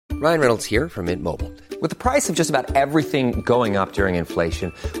Ryan Reynolds here from Mint Mobile. With the price of just about everything going up during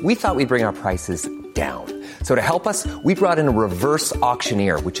inflation, we thought we'd bring our prices down. So to help us, we brought in a reverse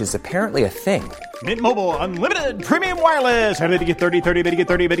auctioneer, which is apparently a thing. Mint Mobile Unlimited Premium Wireless. How to get 30, 30, bit to get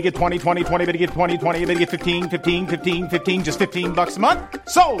 30, bit to get 20, 20, 20, bit to get 20, 20, bit to get 15, 15, 15, 15, just $15 a month?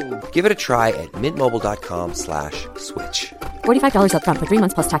 Sold! Give it a try at mintmobile.com/switch. $45 up front for 3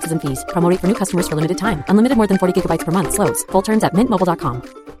 months plus taxes and fees. Promo rate for new customers for limited time. Unlimited more than 40 gigabytes per month. Slows full terms at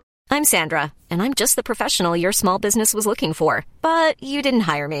mintmobile.com. I'm Sandra, and I'm just the professional your small business was looking for. But you didn't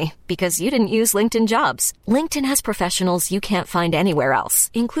hire me because you didn't use LinkedIn Jobs. LinkedIn has professionals you can't find anywhere else,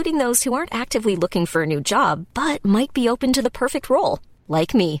 including those who aren't actively looking for a new job, but might be open to the perfect role,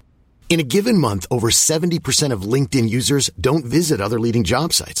 like me. In a given month, over 70% of LinkedIn users don't visit other leading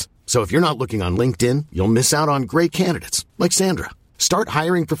job sites. So if you're not looking on LinkedIn, you'll miss out on great candidates like Sandra. Start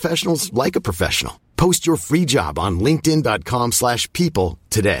hiring professionals like a professional. Post your free job on linkedin.com/people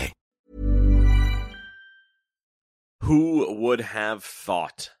today. Who would have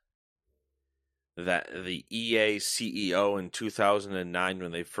thought that the EA CEO in 2009,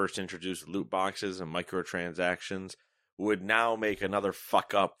 when they first introduced loot boxes and microtransactions, would now make another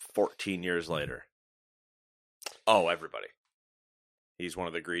fuck up 14 years later? Oh, everybody. He's one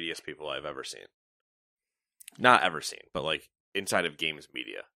of the greediest people I've ever seen. Not ever seen, but like inside of games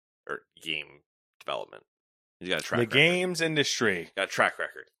media or game development. He's got a track record. The games industry. Got a track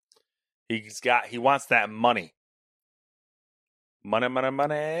record. He wants that money. Money, money,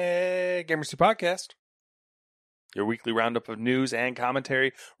 money. Gamers 2 Podcast. Your weekly roundup of news and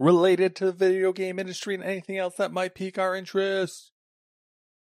commentary related to the video game industry and anything else that might pique our interest.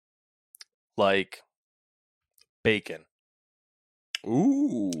 Like bacon.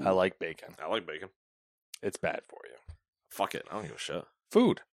 Ooh. I like bacon. I like bacon. It's bad for you. Fuck it. I don't give a shit.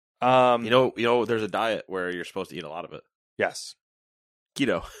 Food. You know, there's a diet where you're supposed to eat a lot of it. Yes.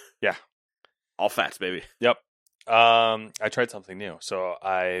 Keto. Yeah. All fats, baby. Yep. I tried something new. So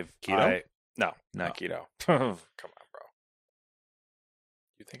Keto? No, not keto. Come on, bro.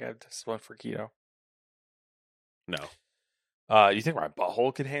 You think I just went for keto? No. You think my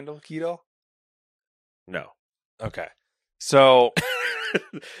butthole could handle keto? No. Okay. So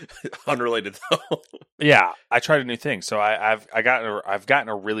unrelated though. Yeah, I tried a new thing. So I've gotten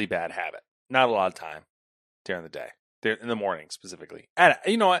a really bad habit. Not a lot of time during the day. In the morning specifically. And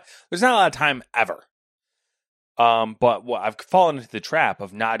you know what? There's not a lot of time ever. But I've fallen into the trap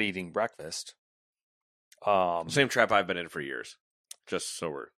of not eating breakfast. Same trap I've been in for years. Just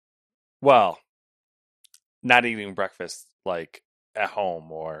so not eating breakfast like at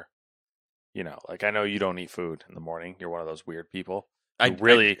home or, like I know you don't eat food in the morning. You're one of those weird people. I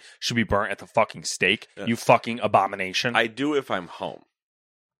should be burnt at the fucking stake. Yeah. You fucking abomination. I do if I'm home.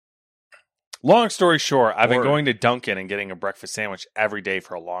 Long story short, I've been going to Dunkin' and getting a breakfast sandwich every day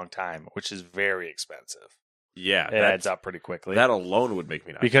for a long time, which is very expensive. Yeah. It adds up pretty quickly. That alone would make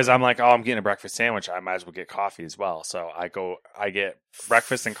me not. Because I'm like, I'm getting a breakfast sandwich. I might as well get coffee as well. So I get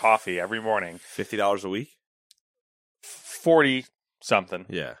breakfast and coffee every morning. $50 a week? 40 something.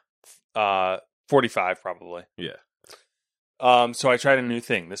 Yeah. 45 probably. Yeah. So I tried a new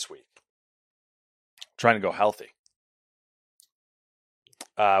thing this week. Trying to go healthy.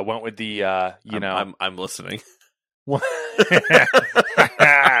 Went with the, I'm listening. Went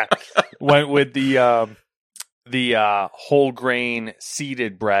with the whole grain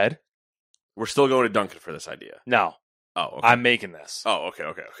seeded bread. We're still going to Dunkin' for this idea. No. Oh, okay. I'm making this. Oh, okay.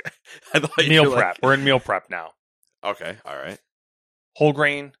 I thought meal prep. We're in meal prep now. Okay, all right. Whole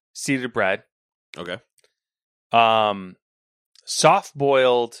grain seeded bread. Okay. Soft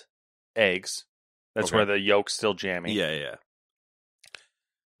boiled eggs. That's Okay. where the yolk's still jammy. Yeah.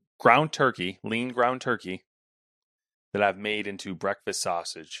 Ground turkey, lean ground turkey, that I've made into breakfast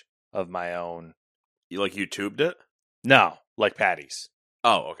sausage of my own. You tubed it? No, like patties.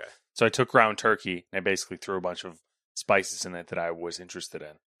 Oh, okay. So I took ground turkey and I basically threw a bunch of spices in it that I was interested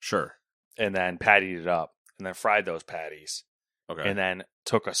in. Sure. And then pattied it up and then fried those patties. Okay. And then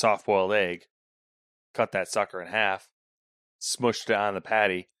took a soft boiled egg, cut that sucker in half, smushed it on the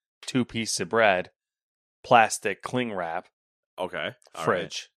patty, 2 pieces of bread, plastic cling wrap, Okay. All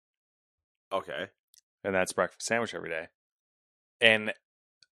fridge. right. Okay. And that's breakfast sandwich every day. And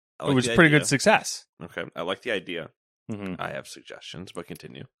I like it was the pretty idea. good success. Okay. I like the idea. Mm-hmm. I have suggestions, but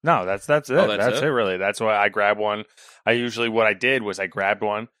continue. No, that's it. Oh, That's it, really. That's why I grabbed one. What I did was I grabbed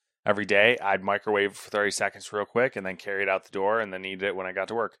one every day. I'd microwave for 30 seconds real quick and then carry it out the door and then eat it when I got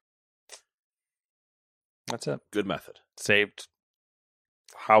to work. That's it. Good method. Saved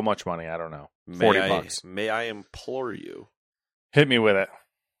how much money? I don't know. $40. May I implore you? Hit me with it.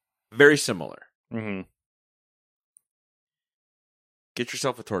 Very similar. Mm-hmm. Get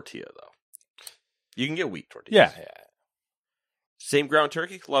yourself a tortilla, though. You can get wheat tortillas. Yeah. Same ground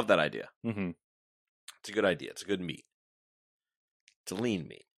turkey? Love that idea. Mm-hmm. It's a good idea. It's a good meat. It's a lean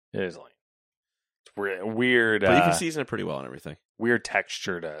meat. It is lean. It's weird. But you can season it pretty well and everything. Weird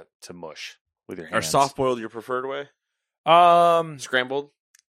texture to mush with your Are hands. soft boiled your preferred way? Scrambled?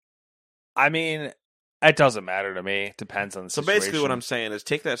 I mean, it doesn't matter to me. It depends on the situation. So basically what I'm saying is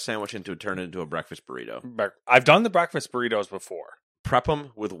take that sandwich turn it into a breakfast burrito. I've done the breakfast burritos before. Prep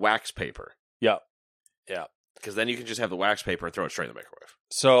them with wax paper. Yep. Because then you can just have the wax paper and throw it straight in the microwave.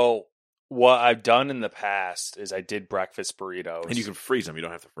 So what I've done in the past is I did breakfast burritos. And you can freeze them. You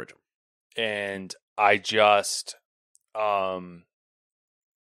don't have to fridge them. And I just, what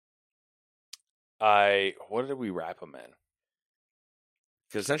did we wrap them in?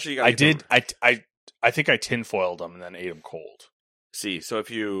 Because essentially you got I think I tinfoiled them and then ate them cold. See, so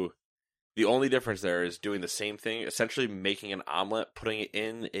the only difference there is doing the same thing, essentially making an omelet, putting it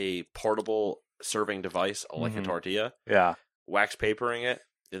in a portable serving device like a tortilla. Yeah. Wax papering it,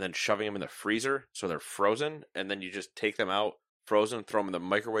 and then shoving them in the freezer so they're frozen, and then you just take them out, frozen, throw them in the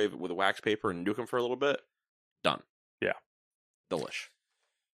microwave with wax paper and nuke them for a little bit. Done. Yeah. Delish.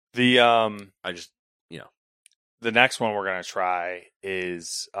 The the next one we're gonna try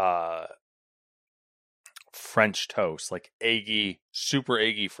is French toast, like super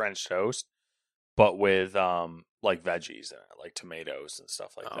eggy French toast, but with like veggies in it, like tomatoes and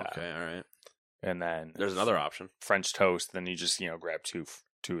stuff like that. Okay, all right. And then There's another option. French toast. Then you just grab two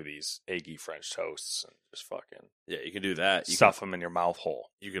of these eggy French toasts and just fucking You can do that. You stuff them in your mouth hole.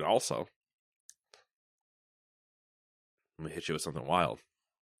 You can also. Let me hit you with something wild.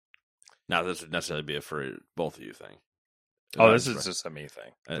 Now, this would necessarily be a for both of you thing. This is just a me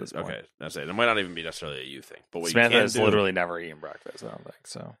thing. Okay, that's it. It might not even be necessarily a you thing. But what Samantha you can has do literally never eaten breakfast, I don't think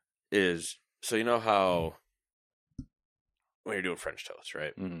so. So you know how when you're doing French toast,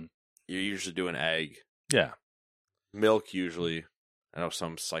 right? Mm-hmm. You usually do an egg. Yeah. Milk usually. I know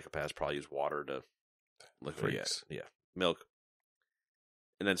some psychopaths probably use water to Freaks. Yeah. Milk.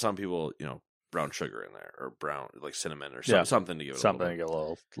 And then some people, brown sugar in there or brown like cinnamon or something to give it something to get a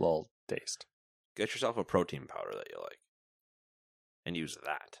little taste. Get yourself a protein powder that you like. And use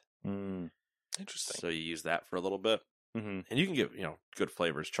that. Interesting. So you use that for a little bit. Mm-hmm. And you can get, good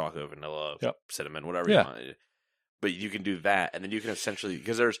flavors, chocolate, vanilla, cinnamon, whatever you Yeah. want. But you can do that, and then you can essentially,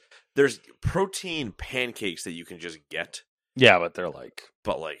 because there's protein pancakes that you can just get. Yeah, but they're like,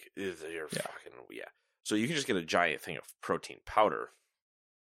 they're fucking, So you can just get a giant thing of protein powder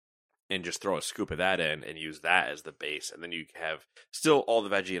and just throw a scoop of that in and use that as the base. And then you have still all the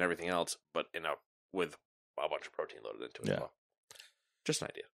veggie and everything else, but with a bunch of protein loaded into it as well. Just an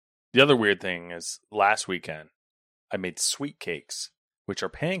idea. The other weird thing is last weekend I made sweet cakes, which are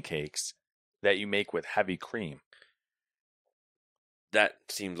pancakes that you make with heavy cream. That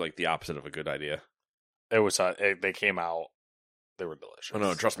seems like the opposite of a good idea. It was they came out, they were delicious. Oh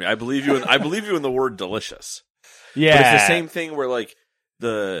no, trust me, I believe you. I believe you in the word delicious. Yeah, but it's the same thing where like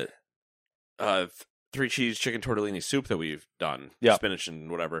the 3 cheese chicken tortellini soup that we've done, spinach and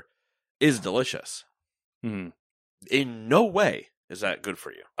whatever, is delicious. Mm-hmm. In no way is that good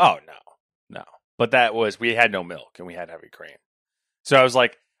for you. Oh no. But we had no milk and we had heavy cream, so I was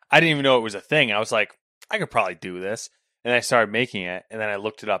like, I didn't even know it was a thing. I was like, I could probably do this. And I started making it, and then I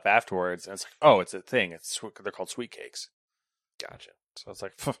looked it up afterwards, and it's like, oh, it's a thing. They're called sweet cakes. Gotcha. So I was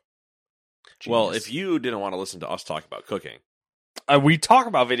like, well, if you didn't want to listen to us talk about cooking, we talk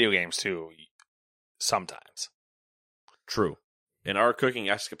about video games too, sometimes. True. And our cooking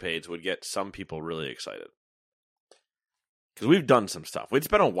escapades would get some people really excited. Because we've done some stuff. It's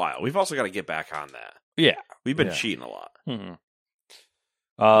been a while. We've also got to get back on that. Yeah. We've been cheating a lot. Mm-hmm. We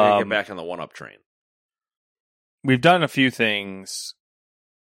got to get back on the one-up train. We've done a few things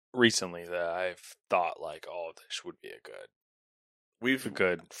recently that I've thought like, oh, this would be a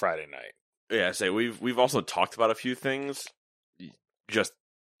good Friday night. Yeah, I say we've also talked about a few things just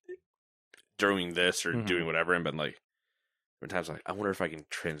doing this or doing whatever, and been like, sometimes like, I wonder if I can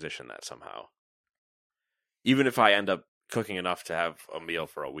transition that somehow. Even if I end up cooking enough to have a meal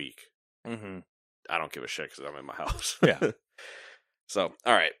for a week, I don't give a shit because I'm in my house. Yeah. So,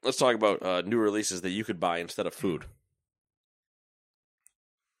 all right, let's talk about new releases that you could buy instead of food.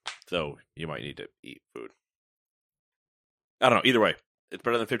 So, you might need to eat food. I don't know. Either way, it's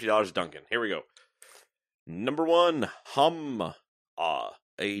better than $50 at Dunkin'. Here we go. Number 1, Hum,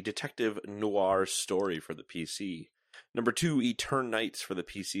 a detective noir story for the PC. Number 2, Eternights for the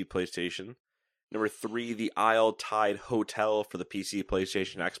PC, PlayStation. Number 3, The Isle Tide Hotel for the PC,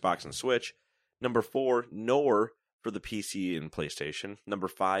 PlayStation, Xbox, and Switch. Number 4, Nor for the PC and PlayStation. Number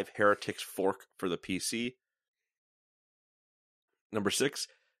 5, Heretics Fork for the PC. Number 6,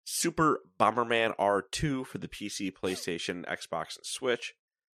 Super Bomberman R2 for the PC, PlayStation, Xbox, and Switch.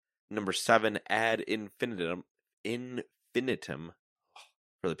 Number 7, Ad Infinitum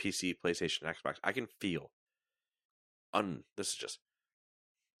for the PC, PlayStation, Xbox. I can feel I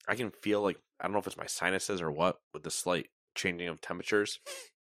can feel like, I don't know if it's my sinuses or what, with the slight changing of temperatures.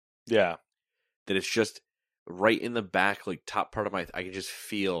 Yeah. That it's just right in the back, like top part of I can just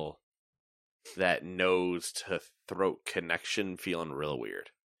feel that nose to throat connection feeling real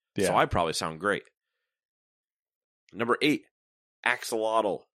weird. Yeah. So I probably sound great. Number 8,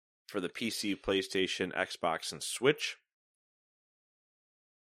 Axolotl for the PC, PlayStation, Xbox, and Switch.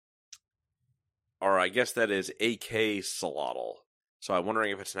 Or I guess that is AK Solotl. So I'm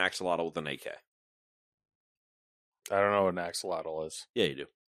wondering if it's an axolotl with an AK. I don't know what an axolotl is. Yeah, you do.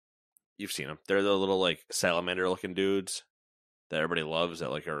 You've seen them. They're the little like salamander-looking dudes that everybody loves. That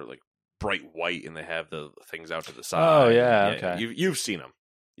like are like bright white and they have the things out to the side. Oh yeah, okay. You've seen them.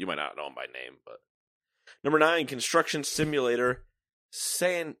 You might not know them by name, but number 9, Construction Simulator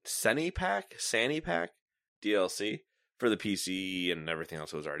Sandy Pack DLC for the PC and everything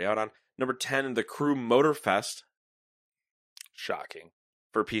else that was already out on. Number 10, The Crew Motorfest. Shocking.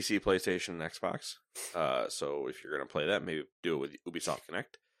 For PC, PlayStation, and Xbox. So if you're going to play that, maybe do it with Ubisoft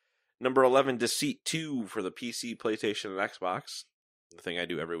Connect. Number 11, Deceit 2 for the PC, PlayStation, and Xbox. The thing I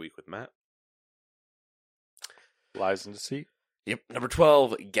do every week with Matt. Lies and Deceit. Yep. Number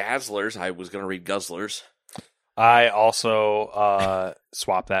 12, Gazzlers. I was going to read Guzzlers. I also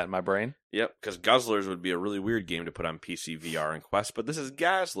swapped that in my brain. Yep, because Guzzlers would be a really weird game to put on PC, VR, and Quest, but this is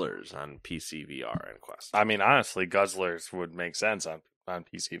Gazzlers on PC, VR, and Quest. I mean, honestly, Guzzlers would make sense on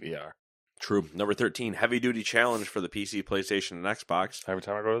PC, VR. True. Number 13, Heavy Duty Challenge for the PC, PlayStation, and Xbox. Every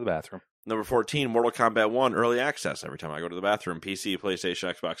time I go to the bathroom. Number 14, Mortal Kombat 1 Early Access. Every time I go to the bathroom, PC,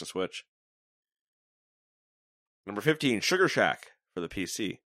 PlayStation, Xbox, and Switch. Number 15, Sugar Shack for the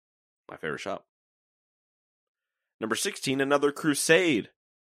PC. My favorite shop. Number 16, Another Crusade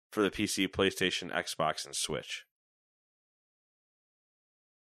for the PC, PlayStation, Xbox, and Switch.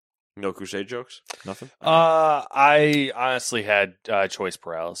 No Crusade jokes? Nothing? I honestly had choice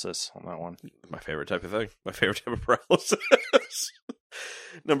paralysis on that one. My favorite type of thing. My favorite type of paralysis.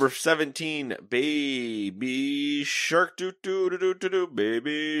 Number 17, Baby Shark.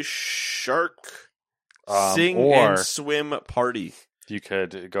 Baby Shark. Sing and Swim Party. You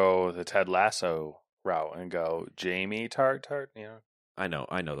could go the Ted Lasso route and go Jamie Tart, you know. I know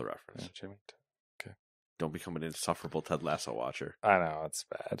the reference. Yeah, Jamie Tart. Okay. Don't become an insufferable Ted Lasso watcher. I know, it's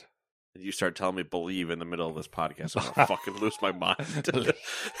bad. You start telling me believe in the middle of this podcast, I'm gonna fucking lose my mind.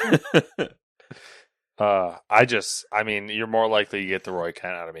 I mean, you're more likely to get the Roy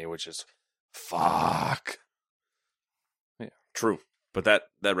Kent out of me, which is fuck. Yeah. True. But that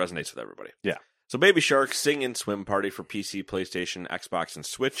resonates with everybody. Yeah. So Baby Shark, Sing and Swim Party for PC, PlayStation, Xbox, and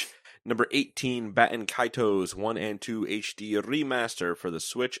Switch. Number 18, Baten Kaitos 1 and 2 HD Remaster for the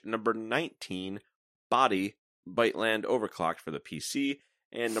Switch. Number 19, Body, Byteland Overclocked for the PC.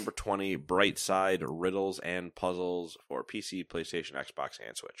 And number 20, Brightside, Riddles and Puzzles for PC, PlayStation, Xbox,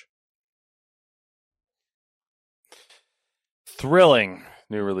 and Switch. Thrilling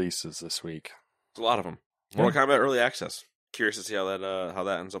new releases this week. There's a lot of them. Mortal Kombat Early Access. Curious to see how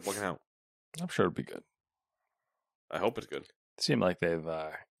that ends up looking out. I'm sure it'll be good. I hope it's good. It seemed like they've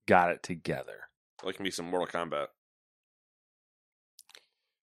got it together. Like me some Mortal Kombat.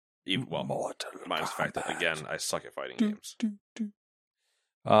 Minus the fact that, again, I suck at fighting games.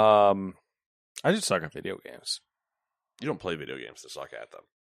 I just suck at video games. You don't play video games to suck at them.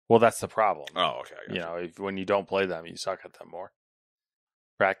 Well, that's the problem. Oh, okay. I got you know, when you don't play them, you suck at them more.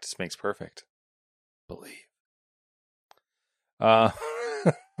 Practice makes perfect. Believe. 1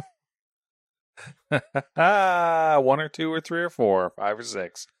 or 2 or 3 or 4 or 5 or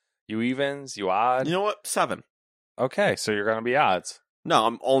 6. You evens, you odds. You know what? 7. Okay, so you're gonna be odds. No,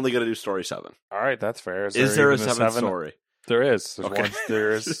 I'm only gonna do story 7. All right, that's fair. Is there a 7th story? There is. There's Okay.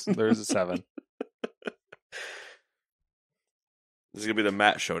 there's a 7. This is gonna be the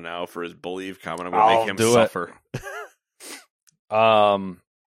Matt show now for his believe comment. I'm gonna make him suffer. I'm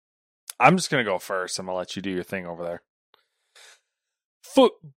just gonna go first. I'm gonna let you do your thing over there.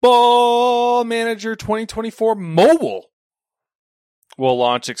 Football Manager 2024 mobile will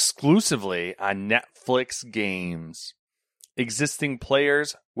launch exclusively on Netflix games. Existing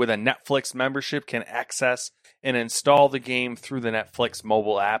players with a Netflix membership can access and install the game through the Netflix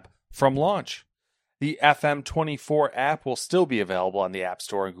mobile app from launch. The FM24 app will still be available on the App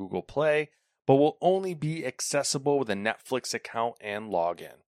Store and Google Play, but will only be accessible with a Netflix account and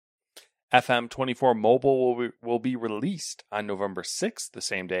login. FM24 Mobile will be released on November 6th, the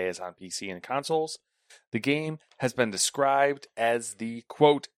same day as on PC and consoles. The game has been described as the,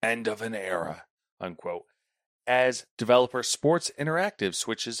 quote, end of an era, unquote, as developer Sports Interactive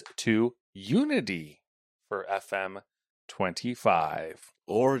switches to Unity for FM 25.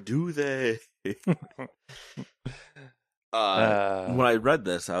 Or do they? When I read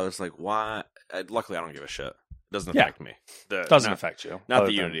this, I was like, why? Luckily, I don't give a shit. It doesn't affect me. Doesn't affect you. Not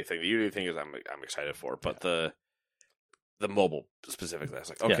the Unity thing. The Unity thing is I'm excited for, but the mobile specifically, I was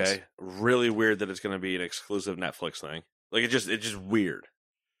like, okay, really weird that it's going to be an exclusive Netflix thing. Like it's just weird.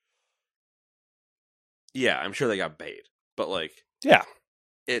 Yeah, I'm sure they got paid, but like, yeah,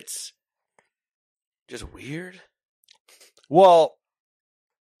 it's just weird. Well,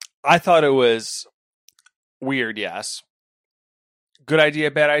 I thought it was weird. Yes. Good idea,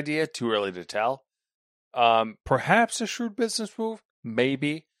 bad idea. Too early to tell. Perhaps a shrewd business move.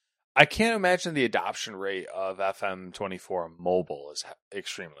 Maybe. I can't imagine the adoption rate of FM24 mobile is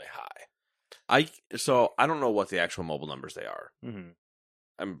extremely high. So I don't know what the actual mobile numbers they are. Mm-hmm.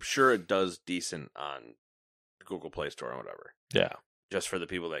 I'm sure it does decent on Google Play Store or whatever. Yeah. Just for the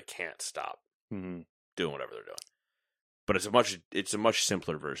people that can't stop Mm-hmm. doing whatever they're doing. But it's a much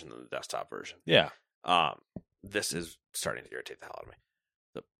simpler version than the desktop version. Yeah. This is starting to irritate the hell out of me.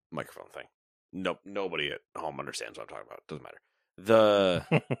 The microphone thing. Nobody at home understands what I'm talking about. Doesn't matter.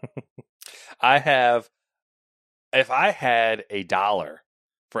 If I had $1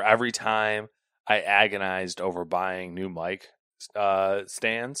 for every time I agonized over buying new mic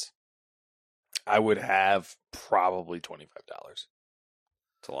stands, I would have probably $25.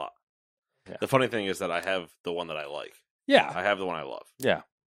 It's a lot. Yeah. The funny thing is that I have the one that I like. Yeah. I have the one I love. Yeah.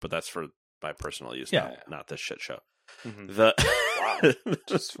 But that's for my personal use, Yeah. not this shit show. Mm-hmm. Wow.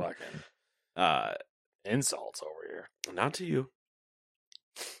 Just fucking insults over here. Not to you.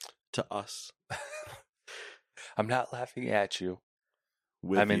 To us. I'm not laughing at you.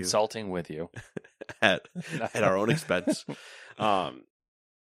 I'm insulting with you. at our own expense.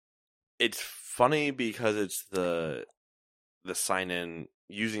 It's funny because it's the sign in,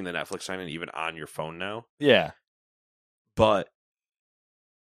 using the Netflix sign in even on your phone now. Yeah. But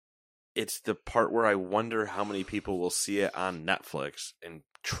it's the part where I wonder how many people will see it on Netflix and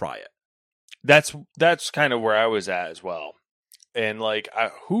try it. That's kind of where I was at as well. And like,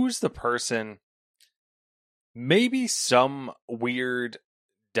 who's the person? Maybe some weird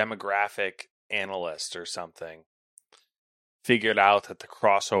demographic analyst or something figured out that the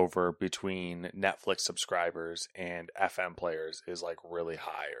crossover between Netflix subscribers and FM players is like really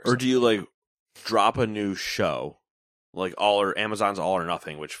high. Or do you like drop a new show, like Amazon's All or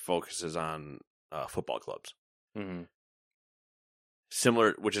Nothing, which focuses on football clubs. Mm-hmm.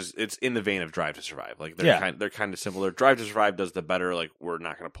 Similar, it's in the vein of Drive to Survive. Like they're kind of similar. Drive to Survive does the better. Like we're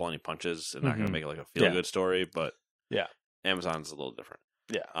not going to pull any punches and not going to make it like a feel good story. But yeah, Amazon's a little different.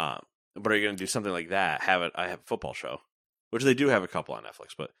 Yeah. But are you going to do something like that? I have a football show, which they do have a couple on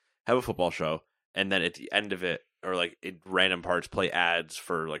Netflix. But have a football show, and then at the end of it, or like in random parts, play ads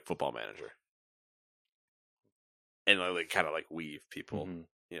for like Football Manager, and like kind of like weave people. Mm-hmm.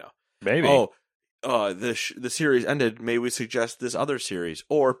 You know, maybe. The series ended. May we suggest this other series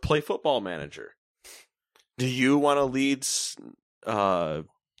or play Football Manager? Do you want to lead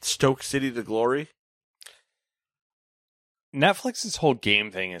Stoke City to glory? Netflix's whole game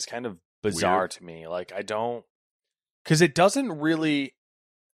thing is kind of bizarre Weird. to me. Like because it doesn't really.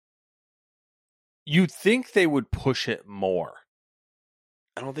 You'd think they would push it more.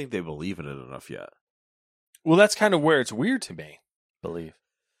 I don't think they believe in it enough yet. Well, that's kind of where it's weird to me. Believe.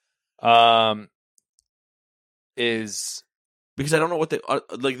 Is because I don't know what they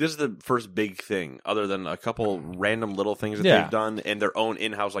like. This is the first big thing, other than a couple random little things that they've done in their own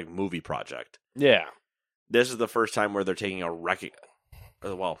in-house like movie project. Yeah, this is the first time where they're taking the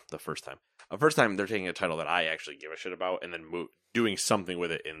first time they're taking a title that I actually give a shit about, and then doing something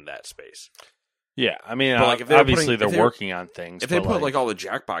with it in that space. Yeah, I mean, but, like, obviously they're working on things. If they put like all the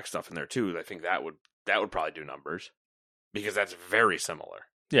Jackbox stuff in there too, I think that would probably do numbers because that's very similar.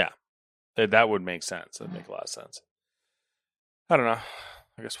 Yeah. That would make sense. That'd make a lot of sense. I don't know.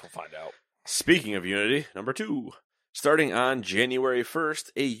 I guess we'll find out. Speaking of Unity, number 2. Starting on January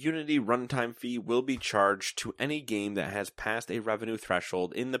 1st, a Unity runtime fee will be charged to any game that has passed a revenue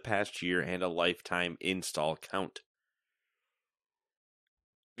threshold in the past year and a lifetime install count.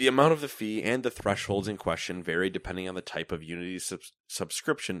 The amount of the fee and the thresholds in question vary depending on the type of Unity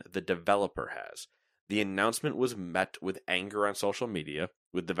subscription the developer has. The announcement was met with anger on social media,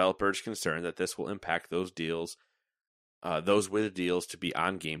 with developers concerned that this will impact those with deals to be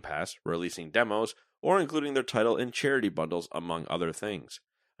on Game Pass, releasing demos, or including their title in charity bundles, among other things.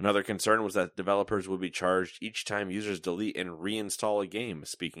 Another concern was that developers would be charged each time users delete and reinstall a game.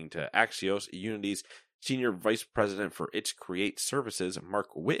 Speaking to Axios, Unity's Senior Vice President for its Create Services, Mark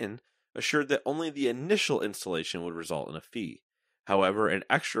Witten, assured that only the initial installation would result in a fee. However, an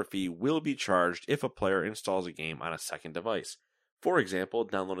extra fee will be charged if a player installs a game on a second device. For example,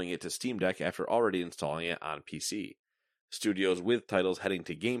 downloading it to Steam Deck after already installing it on PC. Studios with titles heading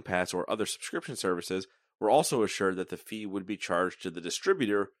to Game Pass or other subscription services were also assured that the fee would be charged to the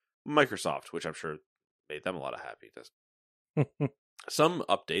distributor, Microsoft, which I'm sure made them a lot of happy. Some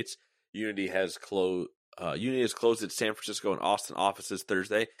updates. Unity has closed its San Francisco and Austin offices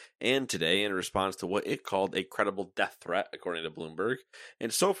Thursday and today in response to what it called a credible death threat, according to Bloomberg.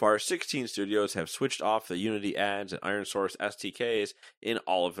 And so far, 16 studios have switched off the Unity ads and IronSource SDKs in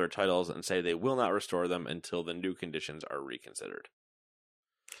all of their titles and say they will not restore them until the new conditions are reconsidered.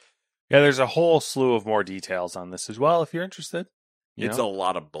 Yeah, there's a whole slew of more details on this as well, if you're interested. It's a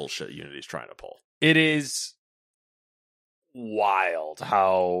lot of bullshit Unity's trying to pull. It is wild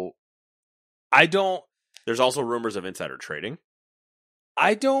how... There's also rumors of insider trading.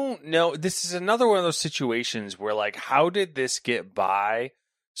 I don't know. This is another one of those situations where, like, how did this get by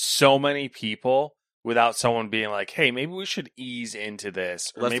so many people without someone being like, hey, maybe we should ease into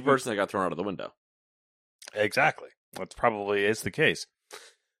this? Or that's maybe the person that got thrown out of the window. Exactly. That probably is the case.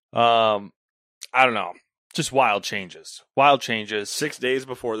 I don't know. Just wild changes. 6 days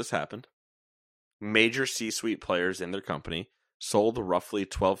before this happened, major C-suite players in their company sold roughly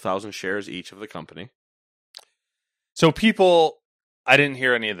 12,000 shares each of the company. So people, I didn't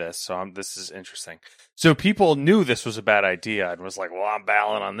hear any of this, so this is interesting. So people knew this was a bad idea and was like, well, I'm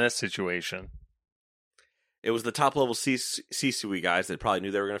bailing on this situation. It was the top-level C-suite guys that probably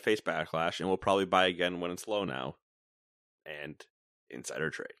knew they were going to face backlash and will probably buy again when it's low now. And insider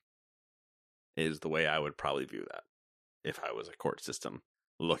trade is the way I would probably view that if I was a court system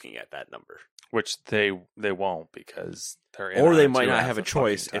looking at that number. Which they won't, because they're in or they might not have a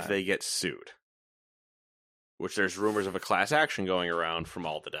choice if they get sued. Which there's rumors of a class action going around from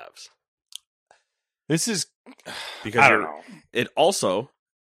all the devs. This is because I don't know. It also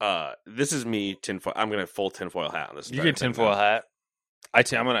this is me tinfoil. I'm going to full tinfoil hat on this. You get tinfoil hat. I'm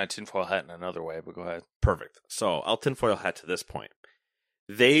going to tinfoil hat in another way, but go ahead. Perfect. So I'll tinfoil hat to this point.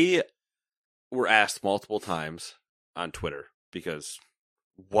 They were asked multiple times on Twitter, because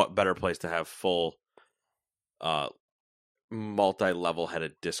what better place to have full multi-level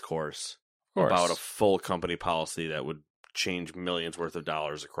headed discourse about a full company policy that would change millions worth of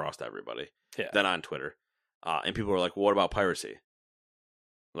dollars across everybody than on Twitter. And people were like, well, what about piracy?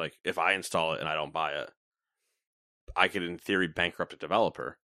 Like, if I install it and I don't buy it, I could, in theory, bankrupt a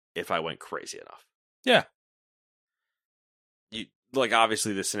developer if I went crazy enough. Yeah.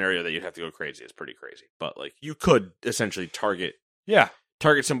 Obviously, the scenario that you'd have to go crazy is pretty crazy. But, you could essentially target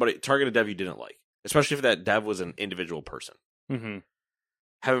a dev you didn't like. Especially if that dev was an individual person. Mm-hmm.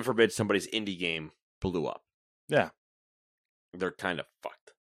 Heaven forbid somebody's indie game blew up. Yeah. They're kind of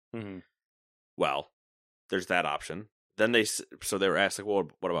fucked. Mm-hmm. Well, there's that option. Then they were asked, well,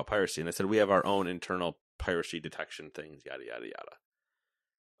 what about piracy? And they said, we have our own internal piracy detection things, yada, yada, yada.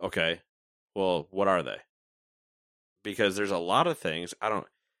 Okay. Well, what are they? Because there's a lot of things. I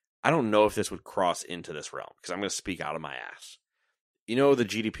don't know if this would cross into this realm, because I'm going to speak out of my ass. You know the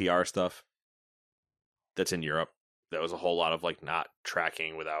GDPR stuff that's in Europe? That was a whole lot of not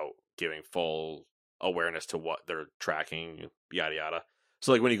tracking without giving full awareness to what they're tracking, yada yada.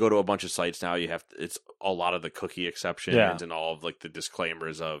 So when you go to a bunch of sites now, it's a lot of the cookie exceptions and all of the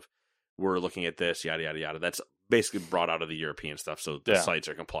disclaimers of we're looking at this, yada yada yada. That's basically brought out of the European stuff, so the sites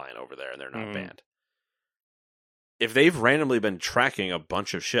are compliant over there and they're not banned. If they've randomly been tracking a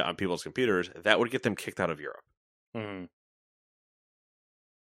bunch of shit on people's computers, that would get them kicked out of Europe. Mm-hmm.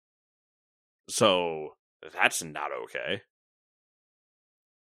 So that's not okay.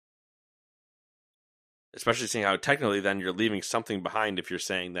 Especially seeing how technically then you're leaving something behind if you're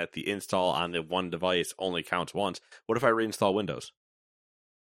saying that the install on the one device only counts once. What if I reinstall Windows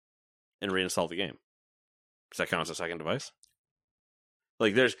and reinstall the game? Does that count as a second device? I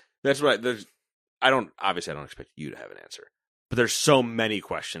don't expect you to have an answer. But there's so many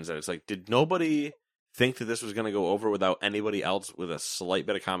questions that it's did nobody think that this was going to go over without anybody else with a slight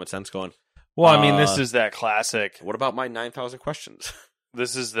bit of common sense going, well, I mean, this is that classic. What about my 9,000 questions?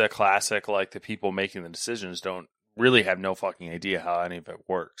 This is the classic, the people making the decisions don't really have no fucking idea how any of it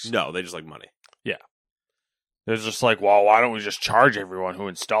works. No, they just like money. Yeah. They're just well, why don't we just charge everyone who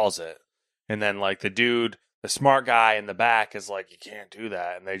installs it? And then, the smart guy in the back is you can't do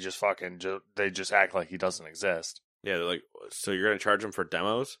that. And they just they just act like he doesn't exist. Yeah, they're so you're going to charge them for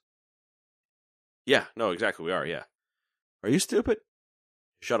demos? Yeah, no, exactly, we are, yeah. Are you stupid?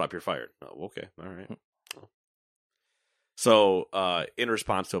 Shut up, you're fired. Oh, okay, all right. So, in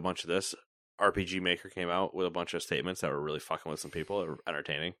response to a bunch of this, RPG Maker came out with a bunch of statements that were really fucking with some people. That were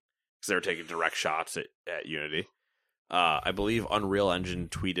entertaining because they were taking direct shots at Unity. I believe Unreal Engine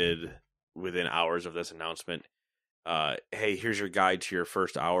tweeted within hours of this announcement, hey, here's your guide to your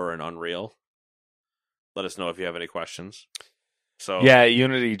first hour in Unreal. Let us know if you have any questions. So yeah,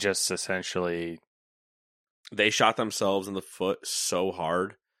 Unity just essentially... They shot themselves in the foot so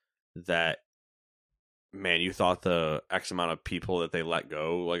hard that, man, you thought the X amount of people that they let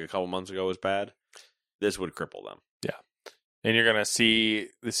go like a couple months ago was bad. This would cripple them. Yeah. And you're going to see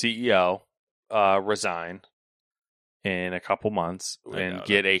the CEO resign in a couple months and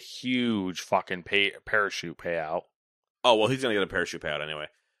get a huge fucking parachute payout. Oh, well, he's going to get a parachute payout anyway.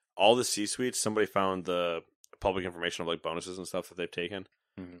 All the C-suites, somebody found the public information of like bonuses and stuff that they've taken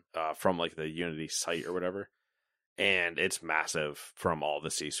from like the Unity site or whatever. And it's massive from all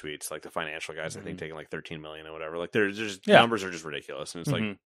the C-suites, like the financial guys, I think taking like 13 million or whatever. Like there's just numbers are just ridiculous. And it's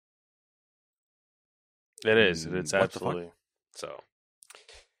like, it is. It's absolutely. So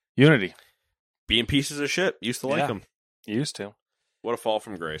Unity being pieces of shit. Used to like them. Used to. What a fall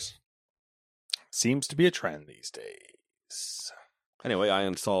from grace. Seems to be a trend these days. Anyway, I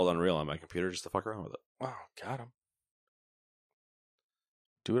installed Unreal on my computer just to fuck around with it. Wow, got him.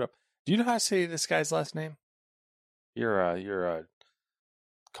 Do it up. Do you know how to say this guy's last name? You're a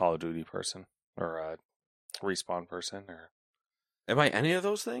Call of Duty person or a Respawn person, or am I any of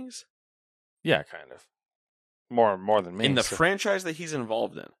those things? Yeah, kind of. More than me in the franchise that he's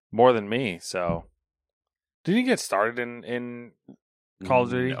involved in. More than me. So, did he get started in Call of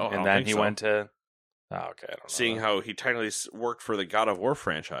Duty, and then he went to? Oh, okay, I don't know. Seeing how he technically worked for the God of War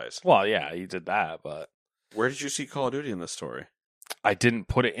franchise. Well, yeah, he did that, but where did you see Call of Duty in this story? I didn't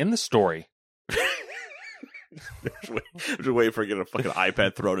put it in the story. Just waiting for getting a fucking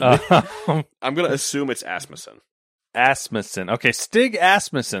iPad thrown at me. I'm gonna assume it's Asmussen. Asmussen. Okay, Stig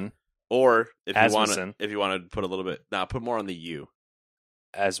Asmussen. Or if you want to put a little bit, put more on the U.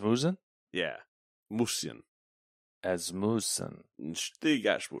 Asmussen? Yeah, Mussen. Asmussen. Stig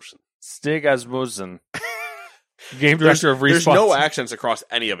Asmussen. Stig Asmussen. Game director of Respawn. There's no accents across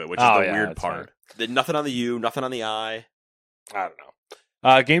any of it, which is the weird part. Nothing on the U, nothing on the I. I don't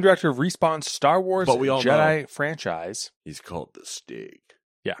know. Game director of Respawn's Star Wars Jedi franchise. He's called the Stig.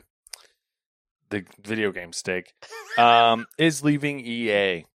 Yeah. The video game Stig. Is leaving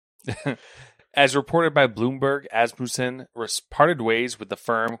EA. As reported by Bloomberg, Asmussen parted ways with the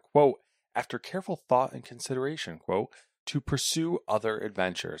firm, quote, after careful thought and consideration, quote, to pursue other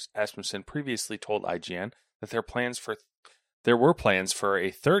adventures. Asmussen previously told IGN that there were plans for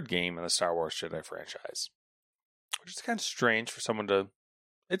a third game in the Star Wars Jedi franchise. Which is kind of strange for someone to...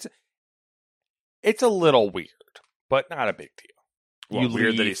 It's a little weird, but not a big deal.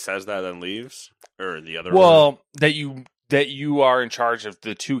 Weird that he says that and leaves? Or the other one? that you are in charge of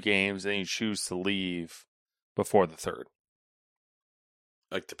the two games and you choose to leave before the third.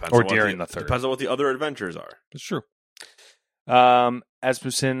 Like depends or on during the third. Depends on what the other adventures are. It's true.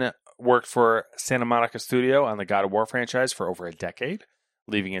 Asmussen worked for Santa Monica Studio on the God of War franchise for over a decade.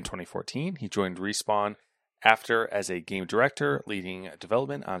 Leaving in 2014, he joined Respawn after as a game director, leading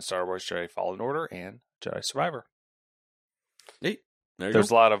development on Star Wars Jedi Fallen Order and Jedi Survivor. Hey,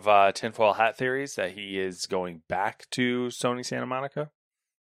 there's a lot of tinfoil hat theories that he is going back to Sony Santa Monica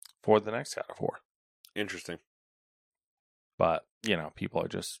for the next God of War. Interesting. But, people are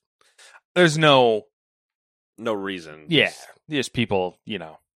just... There's no reason. Yeah, just people,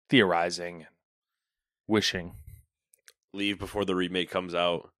 theorizing and wishing. Leave before the remake comes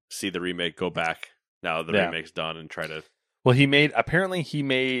out, see the remake, go back now the remake's done and try to... Well, apparently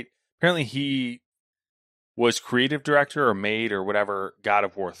he was creative director or made or whatever God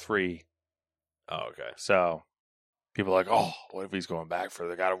of War 3. Oh, okay. So people are like, oh, what if he's going back for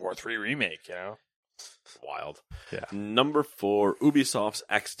the God of War 3 remake, Wild. Yeah. Number 4, Ubisoft's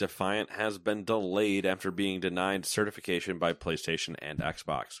X-Defiant has been delayed after being denied certification by PlayStation and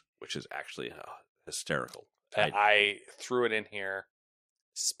Xbox, which is actually hysterical. I threw it in here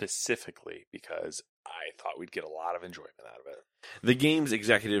specifically because I thought we'd get a lot of enjoyment out of it. The game's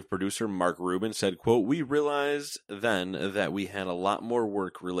executive producer, Mark Rubin, said, quote, we realized then that we had a lot more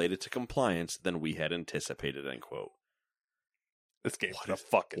work related to compliance than we had anticipated, end quote. This game's gonna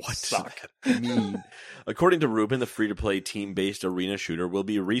fucking suck. Mean. According to Rubin, the free-to-play team-based arena shooter will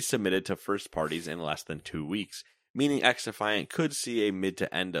be resubmitted to first parties in less than 2 weeks, meaning X-Defiant could see a mid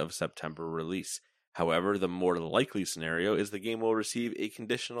to end of September release. However, the more likely scenario is the game will receive a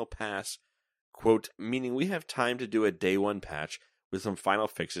conditional pass, quote, meaning we have time to do a day one patch with some final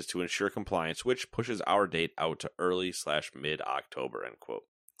fixes to ensure compliance, which pushes our date out to early/mid October, end quote.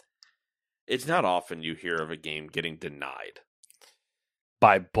 It's not often you hear of a game getting denied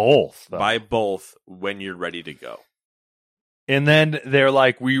by both. Though. by both when you're ready to go. And then they're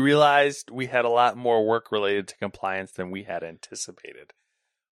like, we realized we had a lot more work related to compliance than we had anticipated.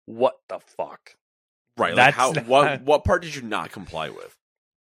 What the fuck? Right. That's Like what part did you not comply with?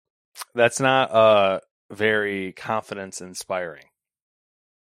 That's not very confidence inspiring.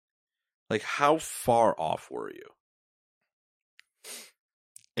 Like, how far off were you?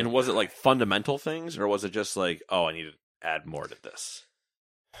 And was it like fundamental things, or was it just like, oh, I need to add more to this?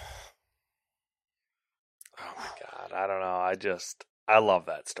 Oh my God. I don't know. I love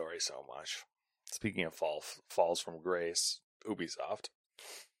that story so much. Speaking of falls from grace, Ubisoft.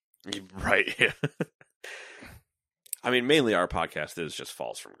 Right. Yeah. I mean, mainly our podcast is just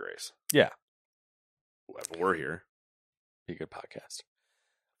falls from grace. Yeah. We're here. Be a good podcast.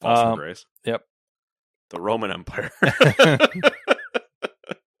 Falls from grace. Yep. The Roman Empire.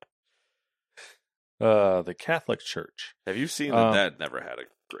 The Catholic Church. Have you seen that never had a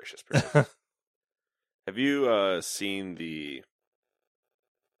gracious period? Have you seen the...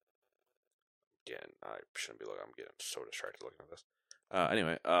 Again, I shouldn't be looking. I'm so distracted looking at this.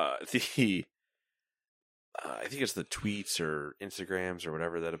 Anyway, I think it's the tweets or Instagrams or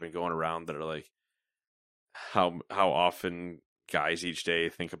whatever that have been going around that are like how often guys each day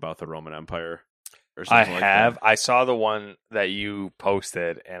think about the Roman Empire or something like that. I saw the one that you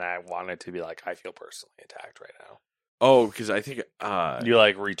posted, and I wanted to be like, I feel personally attacked right now. Oh, because I think you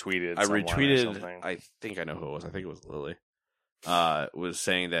like retweeted. I retweeted. Or something. I think I know who it was. I think it was Lily. Was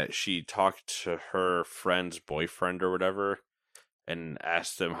saying that she talked to her friend's boyfriend or whatever, and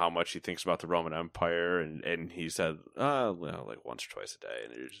asked him how much he thinks about the Roman Empire, and he said, well, like once or twice a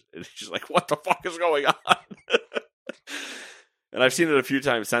day, and she's like, what the fuck is going on? And I've seen it a few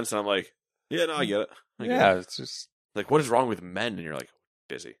times since, and I'm like, yeah, no, I get it. It's just like, what is wrong with men? And you're like,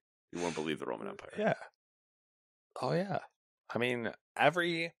 busy. You won't believe the Roman Empire. Yeah. Oh yeah. I mean,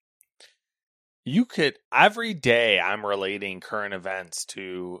 every day I'm relating current events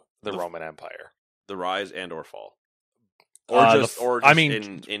to the Roman Empire, the rise and or fall, or just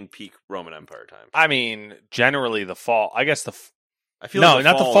in peak Roman Empire time. I mean, generally the fall. I guess I feel no, like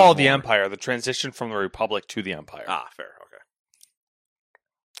not the fall of the empire. The transition from the republic to the empire. Ah, fair. Okay.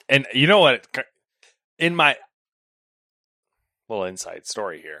 And you know what? In my little inside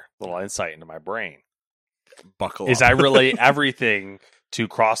story here, little insight into my brain, buckle is up. I relate everything to the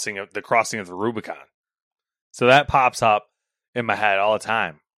crossing of the Rubicon. So that pops up in my head all the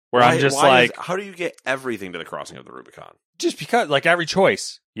time. Where I'm just like, how do you get everything to the crossing of the Rubicon? Just because, like, every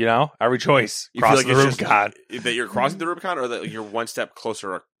choice, every choice You crossing feel the like Rubicon. That you're crossing the Rubicon, or that you're one step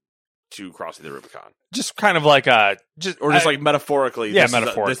closer to crossing the Rubicon? Just kind of like like metaphorically. Yeah,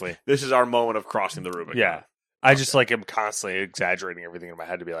 metaphorically. This is our moment of crossing the Rubicon. Yeah. I just like am constantly exaggerating everything in my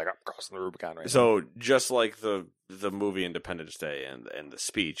head to be like, I'm crossing the Rubicon right now. So just like the movie Independence Day and the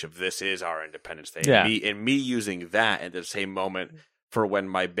speech of this is our Independence Day, Yeah. and me using that at the same moment for when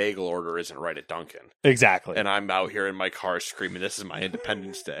my bagel order isn't right at Dunkin'. Exactly. And I'm out here in my car screaming, this is my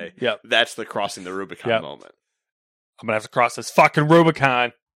Independence Day. Yep. That's the crossing the Rubicon moment. I'm going to have to cross this fucking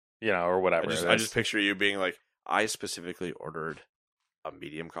Rubicon, or whatever. I just picture you being like, I specifically ordered a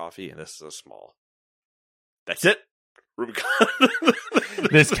medium coffee, and this is a small. That's it. Rubicon.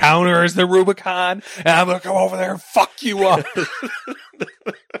 This counter is the Rubicon, and I'm going to come over there and fuck you up.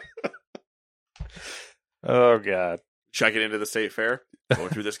 Oh, God. Checking into the state fair, going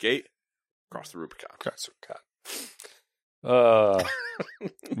through this gate, cross the Rubicon. Cross the Rubicon.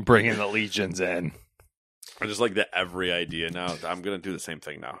 Bringing the legions in. I just like that every idea now. I'm going to do the same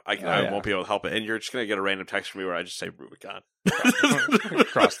thing now. I won't be able to help it. And you're just going to get a random text from me where I just say Rubicon.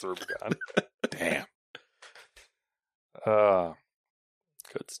 Cross the Rubicon. Damn.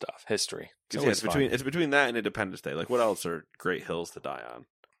 Good stuff. History. It's between that and Independence Day. Like, what else are great hills to die on?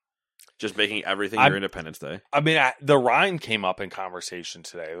 Just making everything your Independence Day. I mean, the Rhine came up in conversation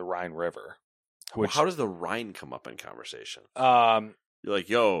today. The Rhine River. How does the Rhine come up in conversation? You're like,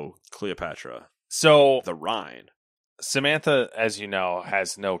 yo, Cleopatra. So the Rhine. Samantha, as you know,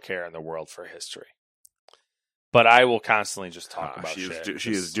 has no care in the world for history. But I will constantly just talk about shit.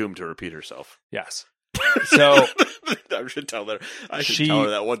 She is doomed to repeat herself. Yes. So I should tell her. I should tell her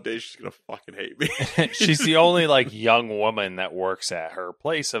that one day she's gonna fucking hate me. She's the only young woman that works at her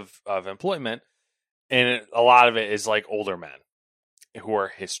place of employment, and a lot of it is older men who are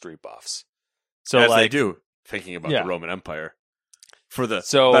history buffs. So as they do, thinking about the Roman Empire for the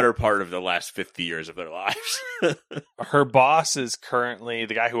better part of the last 50 years of their lives. Her boss is currently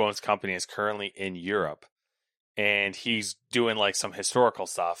the guy who owns the company is currently in Europe, and he's doing like some historical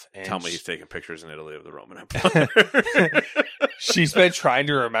stuff. And Tell me he's taking pictures in Italy of the Roman Empire. She's been trying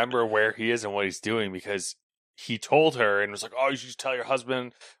to remember where he is and what he's doing because he told her and was like, "Oh, you should just tell your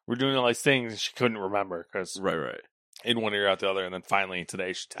husband we're doing all these things." And she couldn't remember because right. In one ear out the other. And then finally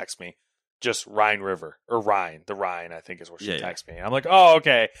today she texts me just Rhine River or Rhine. The Rhine, I think, is what she texts me. And I'm like, "Oh,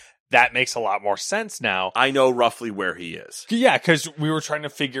 okay, that makes a lot more sense now." I know roughly where he is. Yeah, because we were trying to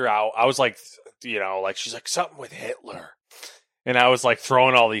figure out. I was like, like she's like something with Hitler. And I was like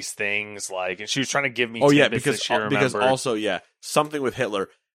throwing all these things, like, and she was trying to give me. Oh yeah, because also something with Hitler.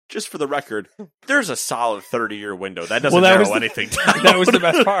 Just for the record, there's a solid 30-year window. That doesn't narrow anything down. That was the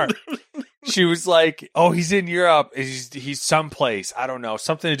best part. She was like, "Oh, he's in Europe. He's someplace. I don't know,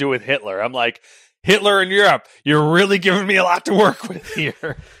 something to do with Hitler." I'm like, Hitler in Europe. You're really giving me a lot to work with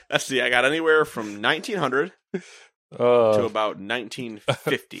here. Let's see. I got anywhere from 1900 to about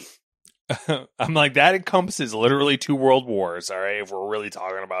 1950. I'm like, that encompasses literally 2 world wars. All right, if we're really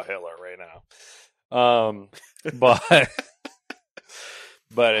talking about Hitler right now.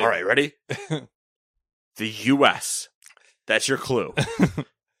 But all right, ready? The U.S. That's your clue.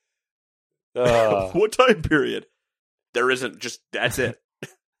 What time period? There isn't. Just that's it.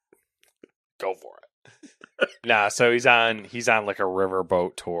 Go for it. Nah, so he's on like a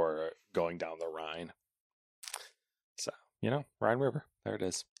riverboat tour going down the Rhine. So Rhine River. There it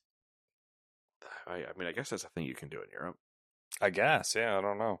is. I mean, I guess that's a thing you can do in Europe. I guess. Yeah, I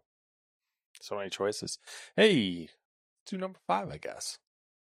don't know. So many choices. Hey, do number 5, I guess.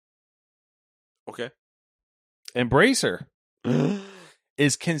 Okay. Embracer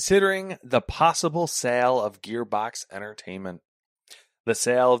is considering the possible sale of Gearbox Entertainment. The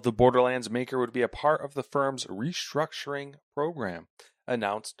sale of the Borderlands maker would be a part of the firm's restructuring program,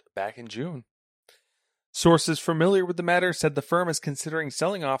 announced back in June. Sources familiar with the matter said the firm is considering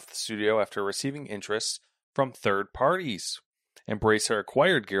selling off the studio after receiving interest from third parties. Embracer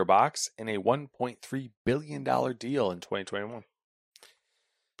acquired Gearbox in a $1.3 billion deal in 2021.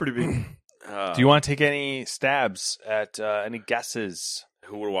 Pretty big. Do you want to take any stabs at any guesses?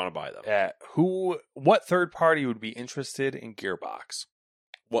 Who would want to buy them? What third party would be interested in Gearbox?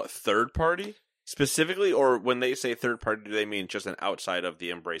 What third party specifically, or when they say third party, do they mean just an outside of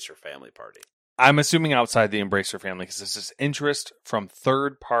the Embracer family party? I'm assuming outside the Embracer family because this is interest from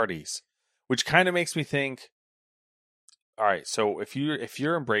third parties, which kind of makes me think. All right, so if you're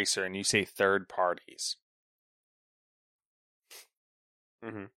Embracer and you say third parties,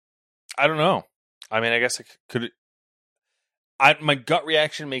 I don't know. I mean, I guess I could. My gut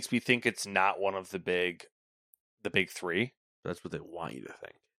reaction makes me think it's not one of the big 3. That's what they want you to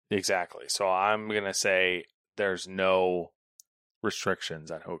think. Exactly. So I'm gonna say there's no restrictions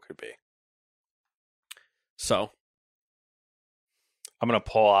on who it could be. So I'm gonna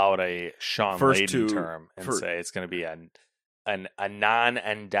pull out a Sean Layden term and say it's gonna be a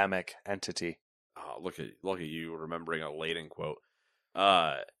non-endemic entity. Oh, look at you remembering a Layden quote.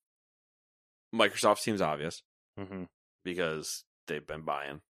 Microsoft seems obvious because they've been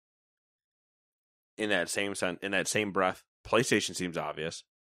buying. In that same breath, PlayStation seems obvious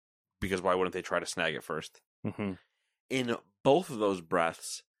because why wouldn't they try to snag it first? In both of those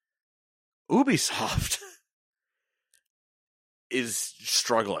breaths, Ubisoft is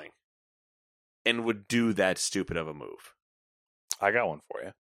struggling and would do that stupid of a move. I got one for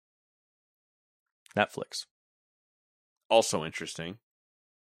you. Netflix. Also interesting.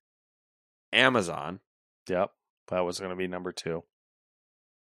 Amazon. Yep. That was going to be number 2.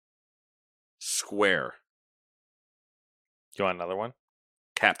 Square. You want another one?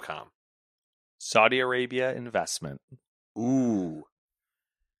 Capcom. Saudi Arabia investment. Ooh.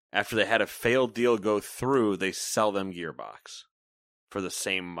 After they had a failed deal go through, they sell them Gearbox for the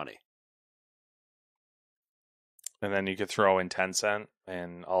same money. And then you could throw in Tencent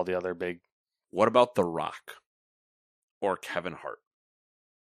and all the other big. What about The Rock? Or Kevin Hart?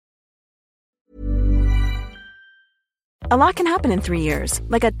 A lot can happen in 3 years,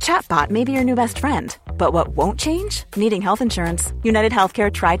 like a chatbot may be your new best friend. But what won't change? Needing health insurance. United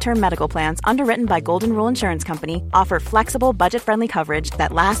Healthcare Tri-Term Medical Plans, underwritten by Golden Rule Insurance Company, offer flexible, budget-friendly coverage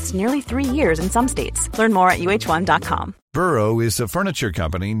that lasts nearly 3 years in some states. Learn more at UH1.com. Burrow is a furniture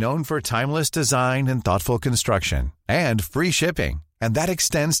company known for timeless design and thoughtful construction, and free shipping, and that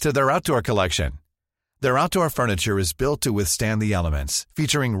extends to their outdoor collection. Their outdoor furniture is built to withstand the elements,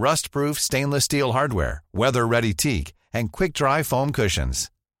 featuring rust-proof stainless steel hardware, weather-ready teak, and quick-dry foam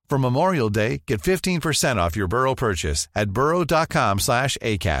cushions. For Memorial Day, get 15% off your Burrow purchase at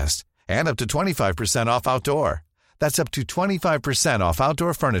burrow.com/ACAST and up to 25% off outdoor. That's up to 25% off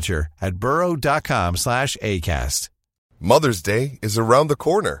outdoor furniture at burrow.com/ACAST. Mother's Day is around the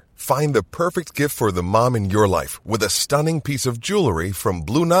corner. Find the perfect gift for the mom in your life with a stunning piece of jewelry from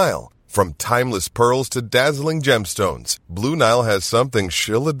Blue Nile. From timeless pearls to dazzling gemstones, Blue Nile has something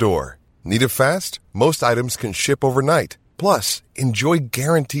she'll adore. Need it fast? Most items can ship overnight. Plus, enjoy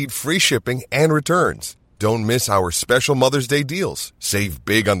guaranteed free shipping and returns. Don't miss our special Mother's Day deals. Save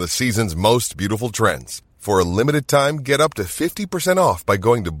big on the season's most beautiful trends. For a limited time, get up to 50% off by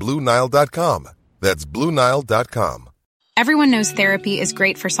going to BlueNile.com. That's BlueNile.com. Everyone knows therapy is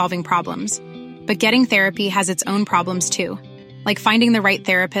great for solving problems. But getting therapy has its own problems too. Like finding the right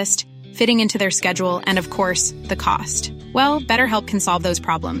therapist, fitting into their schedule, and of course, the cost. Well, BetterHelp can solve those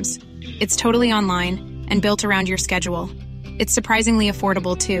problems. It's totally online and built around your schedule. It's surprisingly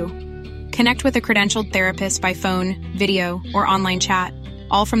affordable too. Connect with a credentialed therapist by phone, video, or online chat,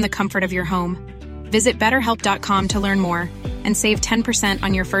 all from the comfort of your home. Visit BetterHelp.com to learn more and save 10%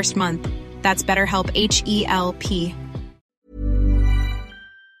 on your first month. That's BetterHelp, H-E-L-P.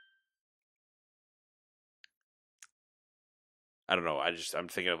 I don't know. I'm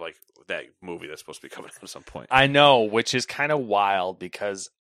thinking of like that movie that's supposed to be coming out at some point. I know, which is kind of wild because,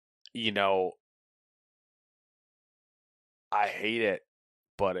 you know, I hate it,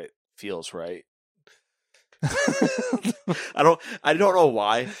 but it feels right. I don't know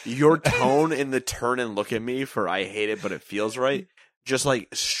why your tone in the turn and look at me for I hate it, but it feels right. Just like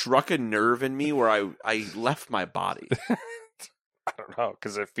struck a nerve in me where I left my body. I don't know,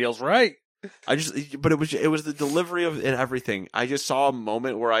 because it feels right. But it was the delivery of and everything. I just saw a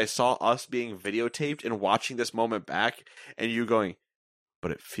moment where I saw us being videotaped and watching this moment back, and you going, but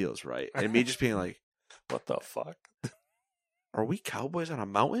it feels right, and me just being like, what the fuck? Are we cowboys on a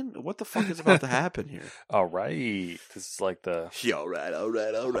mountain? What the fuck is about to happen here? All right, this is like the all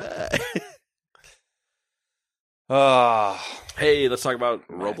right. Hey, let's talk about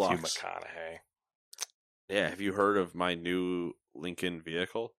Matthew Roblox. McConaughey. Yeah, have you heard of my new Lincoln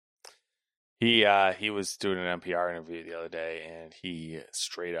vehicle? He was doing an NPR interview the other day, and he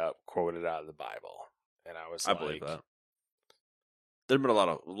straight up quoted out of the Bible, and I believe that. There've been a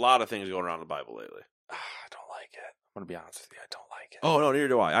lot of things going around in the Bible lately. I don't like it. I'm gonna be honest with you, I don't like it. Oh no, neither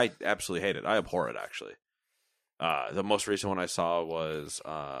do I. I absolutely hate it. I abhor it. Actually, the most recent one I saw was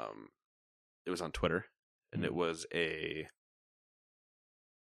it was on Twitter, and it was a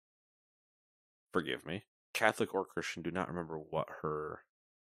forgive me, Catholic or Christian. Do not remember what her.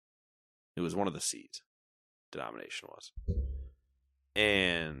 It was one of the C's denomination was.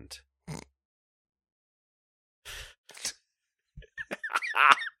 And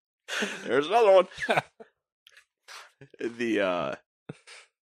there's another one. The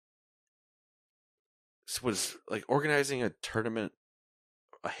was like organizing a tournament,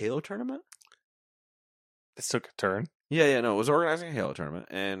 a Halo tournament. This took a turn. Yeah, no, it was organizing a Halo tournament,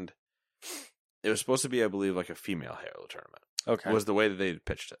 and it was supposed to be, I believe, like a female Halo tournament. Okay, was the way that they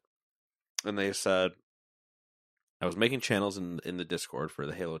pitched it. And they said, I was making channels in the Discord for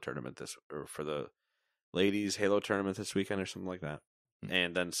the Halo tournament or for the ladies Halo tournament this weekend or something like that. Mm-hmm.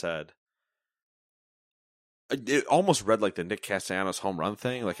 And then said, it almost read like the Nick Castellanos home run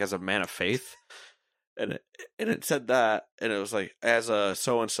thing, like as a man of faith. And it said that, and it was like, as a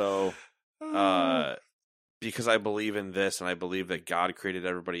so-and-so, because I believe in this and I believe that God created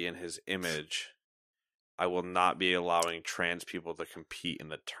everybody in his image, I will not be allowing trans people to compete in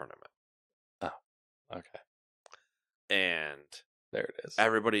the tournament. Okay. And there it is.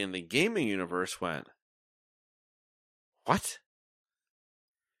 Everybody in the gaming universe went, what?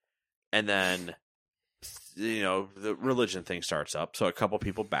 And then, the religion thing starts up. So a couple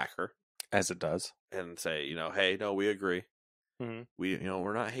people back her. As it does. And say, hey, no, we agree. Mm-hmm. We,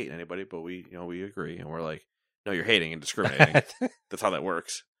 we're not hating anybody, but we agree. And we're like, no, you're hating and discriminating. That's how that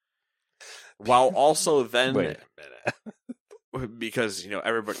works. While also then... Wait a minute. Because,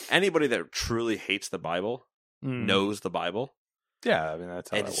 anybody that truly hates the Bible knows the Bible. Yeah, I mean,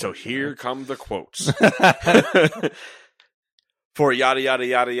 that's how and that so works, here come the quotes. For yada, yada,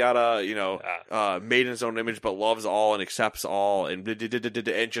 yada, yada, made in his own image, but loves all and accepts all, and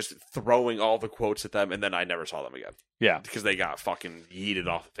just throwing all the quotes at them, and then I never saw them again. Yeah. Because they got fucking yeeted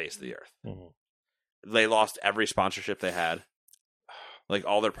off the face of the earth. Mm-hmm. They lost every sponsorship they had. Like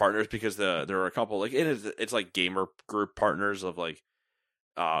all their partners, because there are a couple, like it's like gamer group partners of like,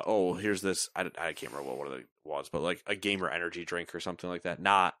 here's this, I can't remember what one of them was, but like a gamer energy drink or something like that.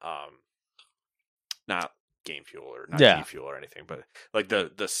 Not Game Fuel or not G Fuel or anything, but like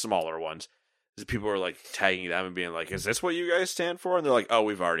the smaller ones. People were like tagging them and being like, is this what you guys stand for? And they're like, oh,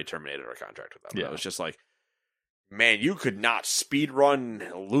 we've already terminated our contract with them. Yeah. It was just like, man, you could not speed run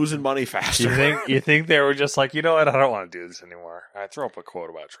losing money faster. You think they were just like, you know what? I don't want to do this anymore. I throw up a quote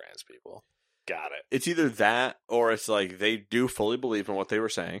about trans people. Got it. It's either that or it's like they do fully believe in what they were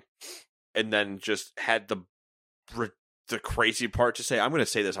saying and then just had the crazy part to say, I'm going to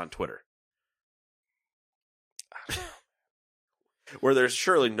say this on Twitter. Where there's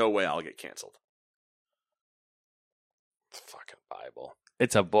surely no way I'll get canceled. The fucking Bible.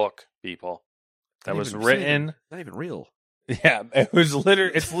 It's a book, people. That was even written. Not even real. Yeah, it was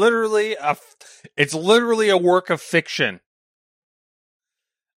it's literally a work of fiction.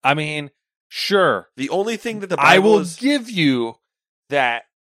 I mean, sure. The only thing that the Bible I will is... give you that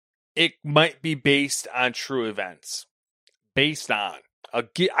it might be based on true events. Based on.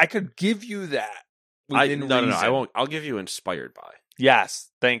 I could give you that. No, I won't. I'll give you inspired by. Yes,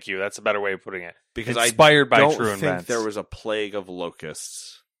 thank you. That's a better way of putting it. Because inspired by don't true think events. there was a plague of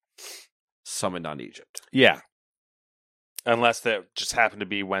locusts summoned on Egypt. Yeah. Unless that just happened to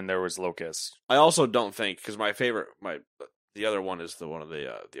be when there was locusts. I also don't think, because the other one is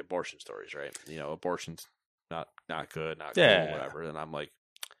the abortion stories, right? You know, abortion's not good, not cool, whatever. And I'm like,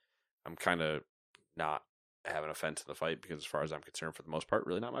 I'm kind of not having a fence in the fight because as far as I'm concerned, for the most part,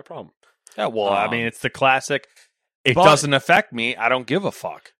 really not my problem. Yeah, well, I mean, it's the classic, it doesn't affect me, I don't give a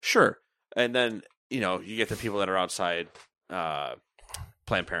fuck. Sure. And then, you know, you get the people that are outside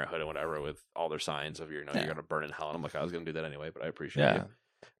Planned Parenthood and whatever with all their signs of, you're going to burn in hell. And I'm like, I was going to do that anyway, but I appreciate it.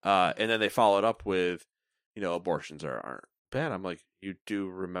 And then they followed up with, you know, abortions aren't bad. I'm like, you do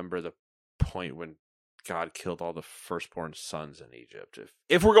remember the point when God killed all the firstborn sons in Egypt.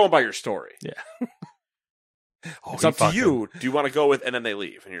 If we're going by your story. Yeah. It's up to you. Do you want to go with, and then they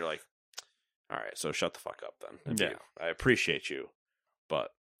leave. And you're like, all right, so shut the fuck up then. Yeah. I appreciate you. But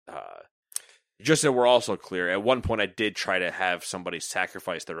just so we're also clear, at one point I did try to have somebody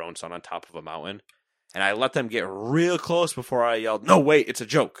sacrifice their own son on top of a mountain. And I let them get real close before I yelled, no, wait, it's a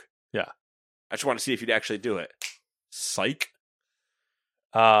joke. Yeah. I just want to see if you'd actually do it. Psych.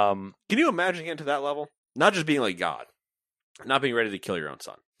 Can you imagine getting to that level? Not just being like God. Not being ready to kill your own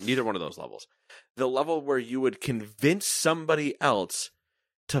son. Neither one of those levels. The level where you would convince somebody else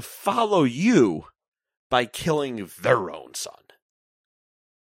to follow you by killing their own son.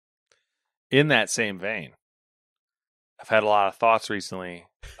 In that same vein, I've had a lot of thoughts recently.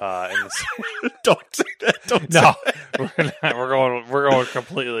 Don't say that. Don't no, say that. we're going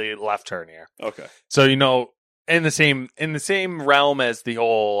completely left turn here. Okay. So, you know, in the same realm as the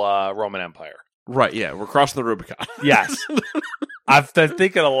whole Roman Empire. Right. Yeah, we're crossing the Rubicon. Yes. I've been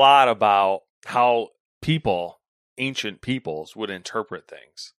thinking a lot about how ancient peoples would interpret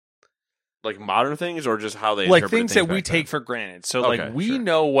things. Like modern things, or just how they like interpret things that we take for granted. So, okay, like, we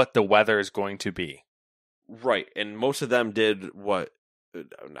know what the weather is going to be. Right. And most of them did what...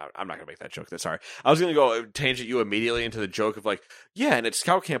 I'm not going to make that joke. Sorry. I was going to go tangent you immediately into the joke of like, yeah, and at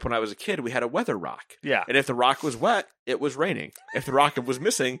scout camp when I was a kid, we had a weather rock. Yeah. And if the rock was wet, it was raining. If the rock was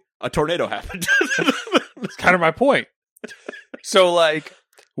missing, a tornado happened. That's kind of my point. So, like,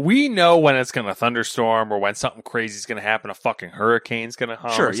 we know when it's going to thunderstorm or when something crazy is going to happen, a fucking hurricane's going to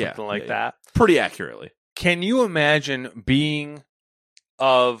hum or something like that. Pretty accurately. Can you imagine being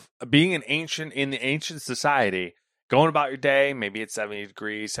an ancient in the ancient society, going about your day, maybe it's 70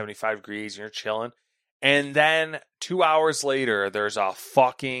 degrees, 75 degrees, and you're chilling, and then 2 hours later, there's a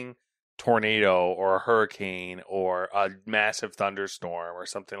fucking tornado or a hurricane or a massive thunderstorm or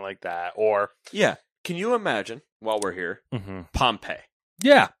something like that. Or yeah, can you imagine, while we're here, Pompeii?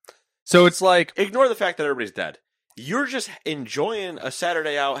 Yeah. So it's like... Ignore the fact that everybody's dead. You're just enjoying a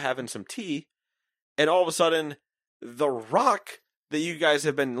Saturday out, having some tea, and all of a sudden, the rock that you guys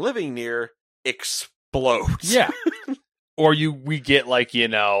have been living near explodes. Yeah. Or we get, like, you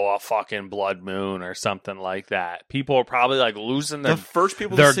know, a fucking blood moon or something like that. People are probably, like, losing their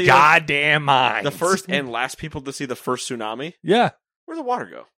goddamn minds. The first and last people to see the first tsunami. Yeah. Where'd the water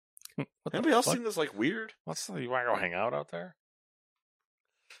go? Anybody else seen this, like, weird? You want to go hang out there?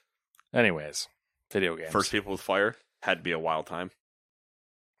 Anyways, video games. First people with fire had to be a wild time.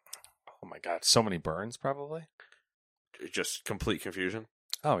 Oh my god, so many burns, probably. Just complete confusion.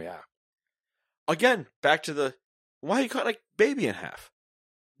 Oh yeah. Again, back to the why you cut like baby in half.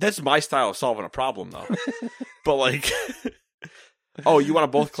 That's my style of solving a problem, though. But like, oh, you want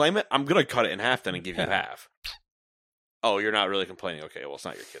to both claim it? I'm gonna cut it in half then and give you half. Oh, you're not really complaining. Okay, well, it's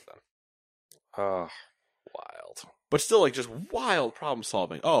not your kid then. Oh, wild. But still, like, just wild problem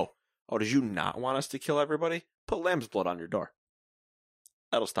solving. Oh, did you not want us to kill everybody? Put lamb's blood on your door.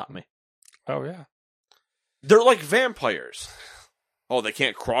 That'll stop me. Oh, yeah. They're like vampires. Oh, they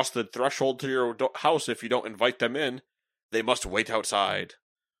can't cross the threshold to your house if you don't invite them in. They must wait outside.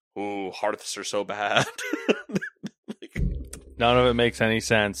 Ooh, hearths are so bad. None of it makes any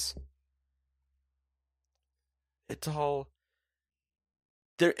sense. It's all...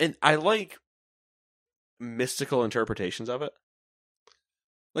 And I like mystical interpretations of it.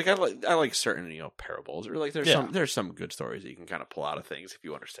 Like I like certain parables, or like there's some good stories that you can kind of pull out of things if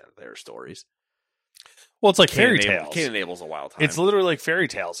you understand that they're stories. Well, it's like fairy tales. Cain and Abel's a wild time. It's literally like fairy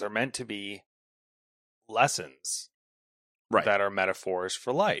tales. They're meant to be lessons, right? That are metaphors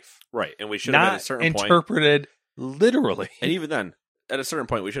for life, right? And we should have at a certain point interpreted literally. And even then, at a certain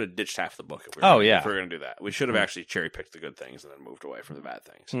point, we should have ditched half the book. If we were going to do that, we should have actually cherry picked the good things and then moved away from the bad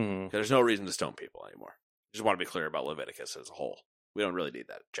things. Mm-hmm. There's no reason to stone people anymore. Just want to be clear about Leviticus as a whole. We don't really need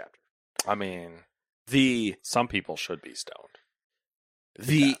that chapter. I mean, some people should be stoned.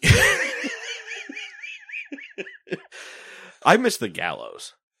 I miss the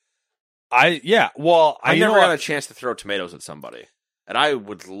gallows. I never got a chance to throw tomatoes at somebody, and I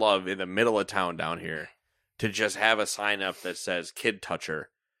would love in the middle of town down here to just have a sign up that says "Kid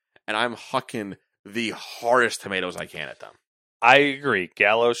Toucher," and I'm hucking the hardest tomatoes I can at them. I agree.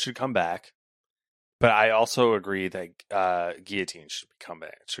 Gallows should come back. But I also agree that guillotine should come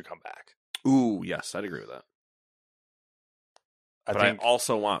back. Ooh, yes, I'd agree with that. I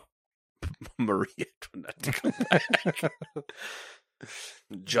also want Marie Antoinette to come back.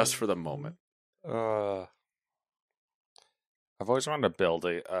 Just for the moment. I've always wanted to build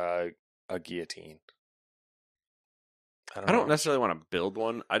a guillotine. I don't necessarily want to build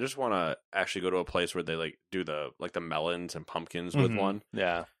one. I just want to actually go to a place where they do the melons and pumpkins with one.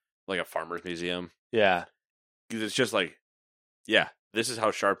 Yeah. Like a farmer's museum. Yeah. Because it's just this is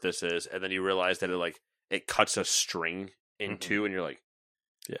how sharp this is. And then you realize that it cuts a string in two, and you're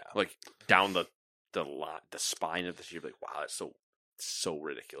down the spine of the sheep. Like, wow, that's so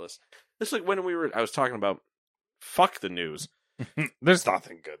ridiculous. It's like when I was talking about, fuck the news. There's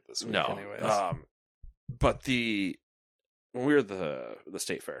nothing good this week anyways. But when we were at the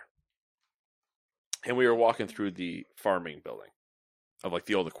state fair, and we were walking through the farming building of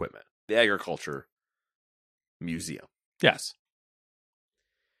the old equipment, the agriculture museum. Yes.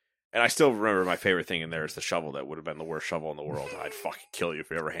 And I still remember my favorite thing in there is the shovel that would have been the worst shovel in the world. I'd fucking kill you if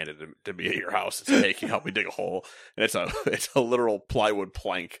you ever handed it to me at your house and said, "Hey, can you help me dig a hole?" And it's a literal plywood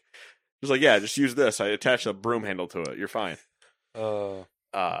plank. Just just use this. I attach a broom handle to it. You're fine. But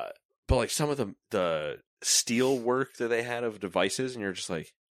some of the steel work that they had of devices, and you're just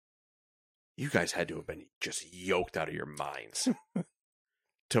like, you guys had to have been just yoked out of your minds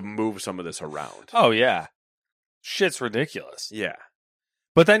to move some of this around. Oh, yeah. Shit's ridiculous. Yeah.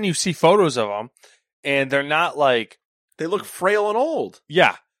 But then you see photos of them, and they're not they look frail and old.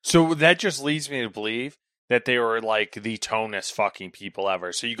 Yeah. So that just leads me to believe that they were the tonest fucking people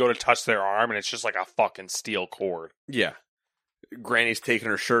ever. So you go to touch their arm, and it's just like a fucking steel cord. Yeah. Granny's taking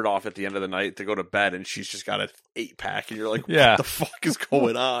her shirt off at the end of the night to go to bed, and she's just got an 8-pack, and you're like, what the fuck is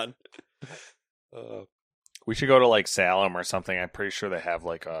going on? We should go to Salem or something. I'm pretty sure they have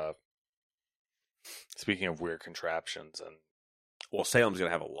speaking of weird contraptions, and Salem's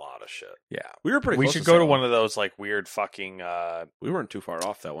gonna have a lot of shit. Yeah, we were pretty. We close should to go Salem. to one of those weird fucking. We weren't too far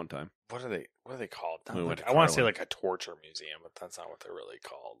off that one time. What are they called? We went to I want to say Carlin. a torture museum, but that's not what they're really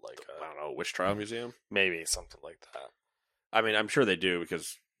called. I don't know, witch trial museum, maybe something like that. I mean, I'm sure they do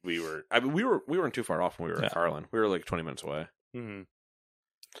because we weren't too far off when we were in Carlin. We were 20 minutes away. Mm-hmm.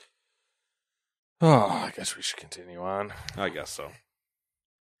 Oh, I guess we should continue on. I guess so.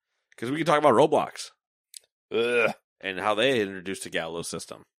 Because we can talk about Roblox. Ugh. And how they introduced a gallows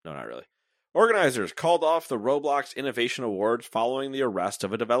system. No, not really. Organizers called off the Roblox Innovation Awards following the arrest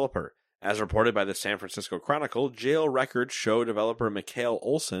of a developer. As reported by the San Francisco Chronicle, jail records show developer Mikhail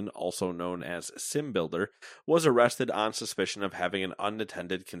Olson, also known as SimBuilder, was arrested on suspicion of having an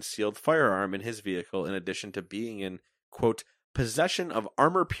unattended concealed firearm in his vehicle in addition to being in, quote, possession of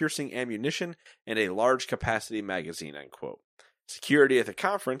armor-piercing ammunition and a large-capacity magazine, unquote. Security at the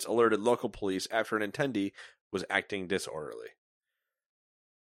conference alerted local police after an attendee was acting disorderly.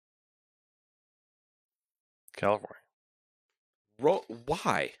 California.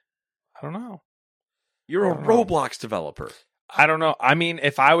 Why? I don't know. You're a Roblox developer. I don't know. I mean,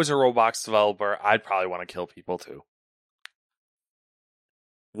 if I was a Roblox developer, I'd probably want to kill people too.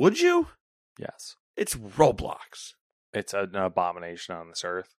 Would you? Yes. It's Roblox. It's an abomination on this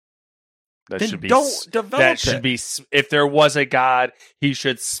earth. That then should be. Don't develop that it. should be. If there was a god, he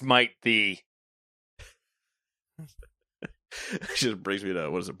should smite thee. It just brings me to,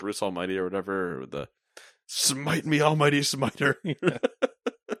 what is it, Bruce Almighty or whatever? Or the smite me, Almighty Smiter.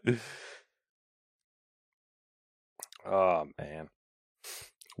 Oh, man.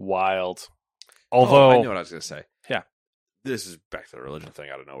 Wild. Although, I know what I was going to say. Yeah. This is back to the religion thing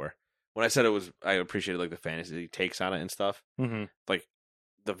out of nowhere. When I said I appreciated the fantasy takes on it and stuff. Mm-hmm.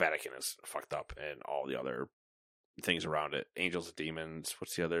 The Vatican is fucked up and all the other things around it. Angels and demons.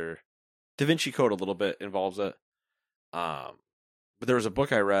 What's the other? Da Vinci Code a little bit involves it. But there was a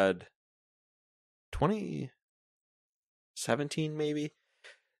book I read 2017 maybe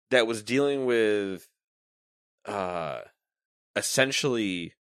that was dealing with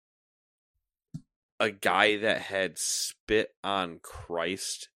essentially a guy that had spit on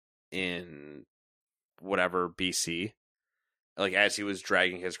Christ in whatever BC, like as he was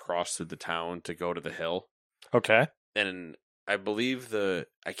dragging his cross through the town to go to the hill. Okay. And I believe I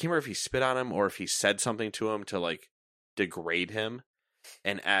can't remember if he spit on him or if he said something to him to like degrade him.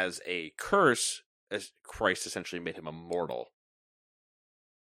 And as a curse, as Christ essentially made him immortal.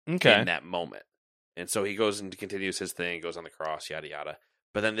 Okay. In that moment. And so he goes and continues his thing, goes on the cross, yada yada.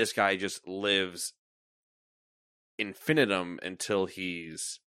 But then this guy just lives infinitum until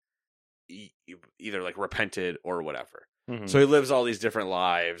he's either like repented or whatever. Mm-hmm. So he lives all these different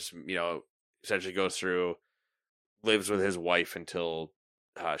lives, essentially goes through, lives with his wife until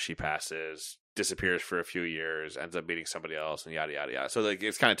she passes, disappears for a few years, ends up meeting somebody else, and yada yada yada. So like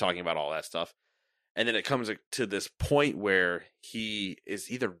it's kind of talking about all that stuff. And then it comes to this point where he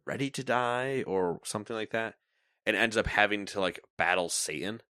is either ready to die or something like that, and ends up having to like battle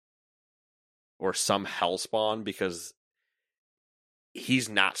Satan or some hellspawn because he's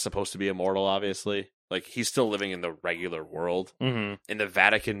not supposed to be immortal, obviously. Like, he's still living in the regular world. Mm-hmm. And the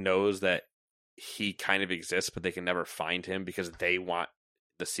Vatican knows that he kind of exists, but they can never find him because they want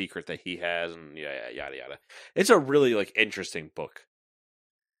the secret that he has, and yada yada. It's a really like interesting book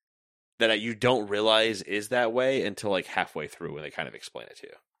that you don't realize is that way until like halfway through when they kind of explain it to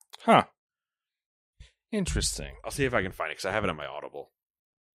you. Huh. Interesting. I'll see if I can find it because I have it on my Audible.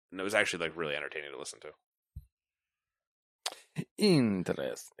 And it was actually like really entertaining to listen to.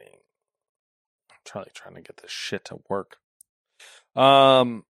 Interesting. I'm trying to get this shit to work.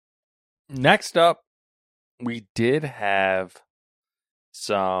 Next up, we did have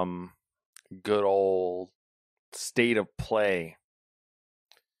some good old state of play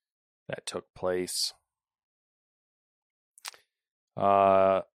that took place.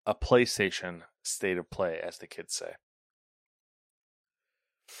 A PlayStation state of play, as the kids say.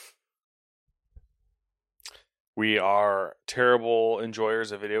 We are terrible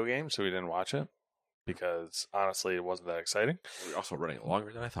enjoyers of video games, so we didn't watch it because honestly, it wasn't that exciting. We're also running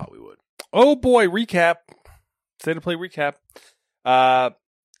longer than I thought we would. Oh boy, recap. State of play recap.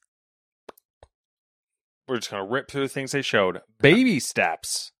 We're just going to rip through the things they showed. Baby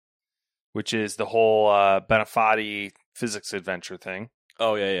Steps, which is the whole Benefati physics adventure thing.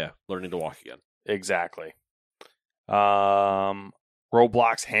 Oh, yeah. Learning to walk again. Exactly. Roblox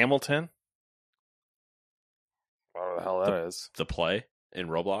Hamilton. Whatever the hell that is. The play in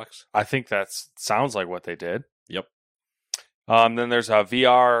Roblox? I think that sounds like what they did. Yep. Then there's a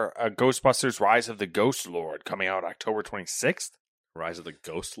VR Ghostbusters Rise of the Ghost Lord coming out October 26th. Rise of the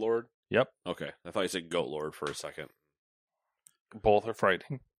Ghost Lord? Yep. Okay. I thought you said Goat Lord for a second. Both are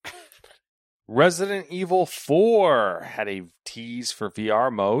frightening. Resident Evil 4 had a tease for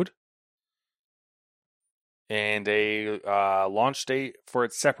VR mode. And a launch date for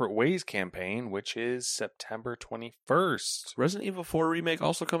its Separate Ways campaign, which is September 21st. Resident Evil 4 remake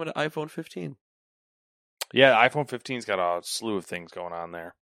also coming to iPhone 15. Yeah, iPhone 15's got a slew of things going on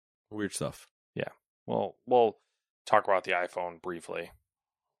there. Weird stuff. Yeah. Well, we'll talk about the iPhone briefly.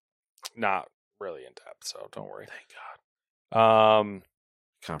 Not really in depth, so don't worry. Thank God.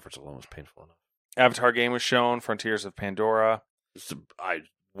 Conference alone was painful enough. Avatar game was shown, Frontiers of Pandora.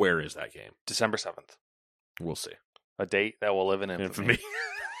 Where is that game? December 7th. We'll see. A date that will live in infamy.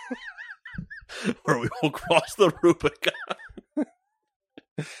 Or we will cross the Rubicon.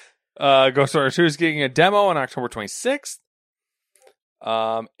 Ghost Rider 2 is getting a demo on October 26th.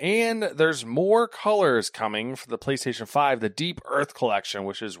 And there's more colors coming for the PlayStation 5, the Deep Earth Collection,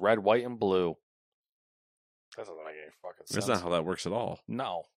 which is red, white, and blue. That doesn't make any fucking sense. That's not how that works at all.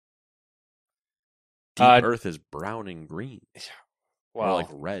 No. Deep Earth is brown and green. Well, or like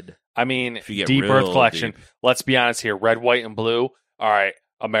red. I mean, if you get Deep Earth Collection, deep. Let's be honest here. Red, white, and blue. All right,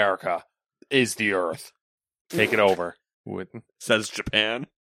 America is the Earth. Take it over. Says Japan.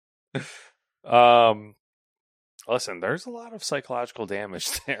 Listen, there's a lot of psychological damage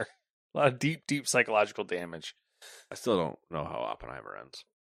there. A lot of deep, deep psychological damage. I still don't know how Oppenheimer ends.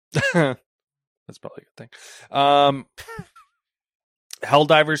 That's probably a good thing.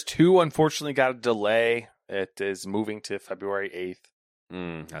 Helldivers 2 unfortunately got a delay. It is moving to February 8th.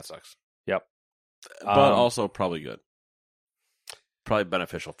 That sucks. Yep. But also probably good. Probably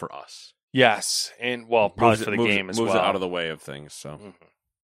beneficial for us. Yes. And, well, probably for the game as well. Moves it out of the way of things, so.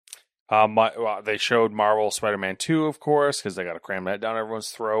 They showed Marvel Spider-Man 2, of course, because they got to cram that down everyone's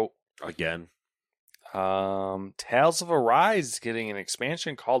throat. Again. Tales of Arise is getting an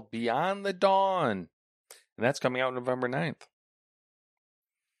expansion called Beyond the Dawn. And that's coming out November 9th.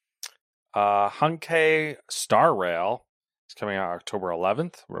 Honkai Star Rail is coming out October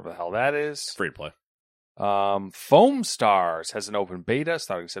 11th, wherever the hell that is. Free to play. Foam Stars has an open beta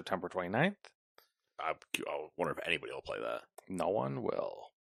starting September 29th. I wonder if anybody will play that. No one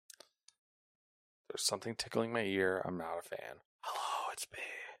will. There's something tickling my ear. I'm not a fan. Hello, it's me.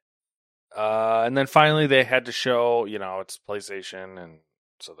 And then finally they had to show, it's PlayStation, and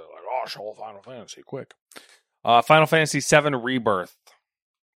so they're like, oh, show Final Fantasy, quick. Final Fantasy VII Rebirth.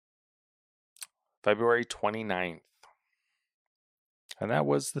 February 29th. And that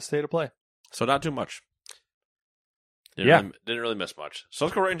was the state of play. So not too much. Didn't really miss much. So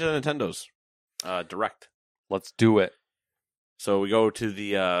let's go right into the Nintendo's Direct. Let's do it. So we go to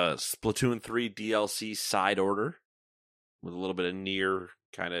the Splatoon 3 DLC side order with a little bit of Nier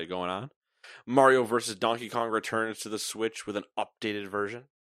kind of going on. Mario vs. Donkey Kong returns to the Switch with an updated version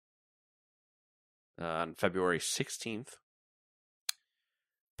on February 16th.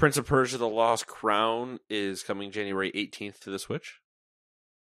 Prince of Persia: The Lost Crown is coming January 18th to the Switch.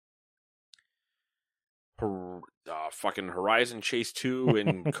 Fucking Horizon Chase 2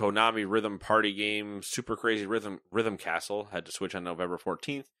 and Konami Rhythm Party game Super Crazy Rhythm Castle had to Switch on November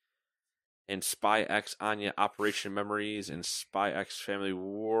 14th. And Spy X Anya Operation Memories and Spy X Family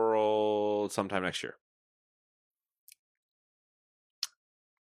World sometime next year.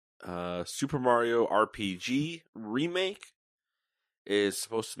 Super Mario RPG Remake is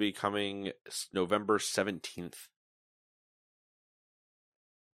supposed to be coming November 17th.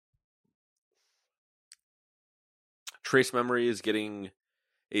 Trace Memory is getting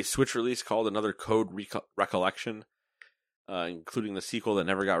a Switch release called Another Code Recollection, including the sequel that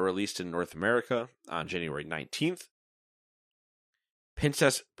never got released in North America on January 19th.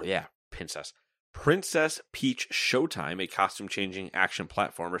 Princess Peach Showtime, a costume-changing action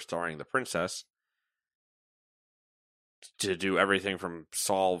platformer starring the princess, to do everything from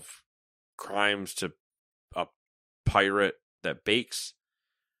solve crimes to a pirate that bakes.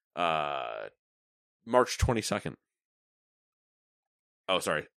 March 22nd. Oh,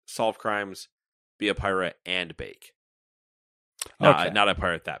 sorry. Solve crimes, be a pirate, and bake. Okay. Not a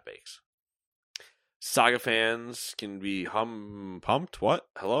pirate that bakes. Saga fans can be pumped. What?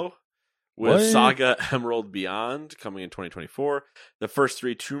 Hello? With Saga Emerald Beyond coming in 2024. The first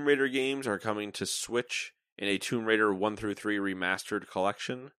 3 Tomb Raider games are coming to Switch in a Tomb Raider 1 through 3 remastered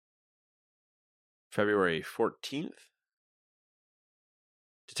collection. February 14th.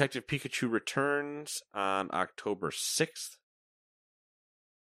 Detective Pikachu returns on October 6th.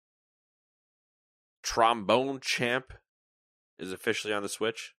 Trombone Champ is officially on the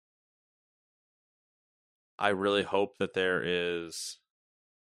Switch. I really hope that there is...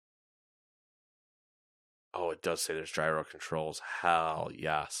 Oh, it does say there's gyro controls. Hell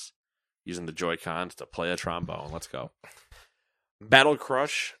yes. Using the Joy-Cons to play a trombone. Let's go. Battle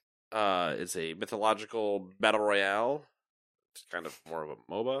Crush is a mythological battle royale. It's kind of more of a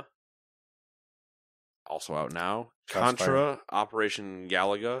MOBA. Also out now. Contra Operation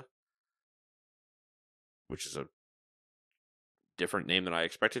Galaga, which is a different name than I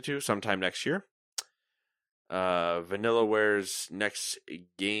expected to, sometime next year. Vanillaware's next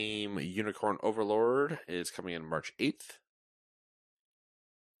game, Unicorn Overlord, is coming in March 8th.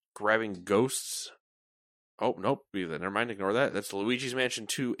 Grabbing Ghosts. Oh, nope. Never mind, ignore that. That's Luigi's Mansion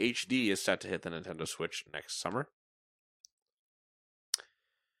 2 HD is set to hit the Nintendo Switch next summer.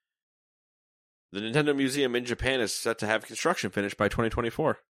 The Nintendo Museum in Japan is set to have construction finished by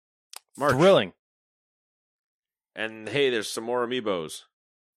 2024. March. Thrilling. And hey, there's some more amiibos.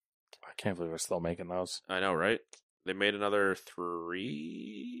 I can't believe we're still making those. I know, right? They made another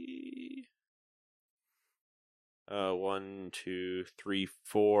 3. 1, 2, 3,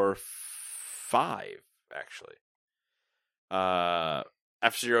 4, 5, actually.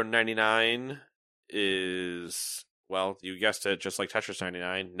 F-Zero 99 is, well, you guessed it, just like Tetris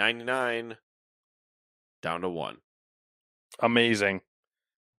 99. 99 down to 1. Amazing.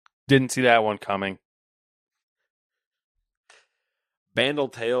 Didn't see that one coming. Bandle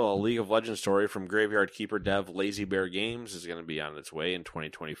Tale, a League of Legends story from Graveyard Keeper dev Lazy Bear Games, is going to be on its way in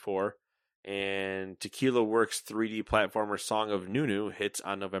 2024. And Tequila Works 3D platformer Song of Nunu hits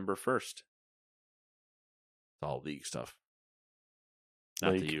on November 1st. It's all League stuff.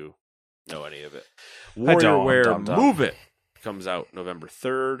 Not that you know any of it. WarioWare Move It comes out November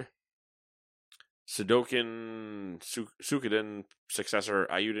 3rd. Suikoden successor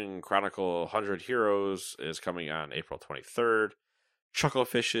Ayuden Chronicle 100 Heroes is coming on April 23rd.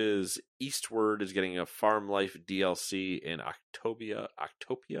 Chucklefish's Eastward is getting a Farm Life DLC in Octopia.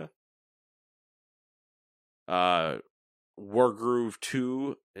 Wargroove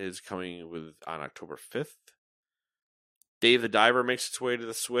 2 is coming on October 5th. Dave the Diver makes its way to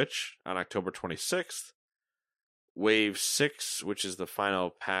the Switch on October 26th. Wave 6, which is the final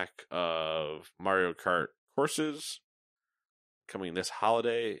pack of Mario Kart courses, coming this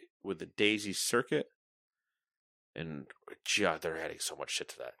holiday with the Daisy Circuit. And they're adding so much shit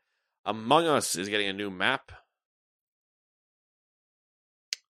to that. Among Us is getting a new map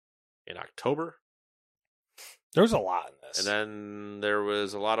in October. There was a lot in this. And then there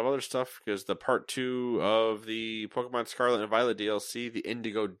was a lot of other stuff because the part 2 of the Pokemon Scarlet and Violet DLC, the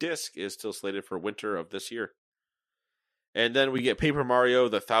Indigo Disc, is still slated for winter of this year. And then we get Paper Mario,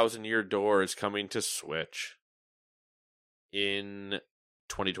 the 1,000-Year Door is coming to Switch in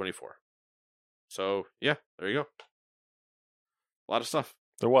 2024. So, yeah, there you go. A lot of stuff.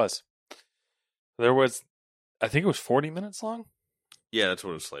 There was, I think it was 40 minutes long? Yeah, that's what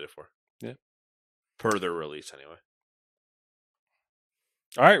it was slated for. Yeah. Per their release, anyway.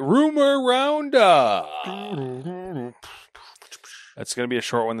 All right, Rumor Roundup. That's going to be a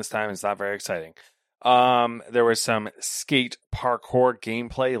short one this time. It's not very exciting. There was some skate parkour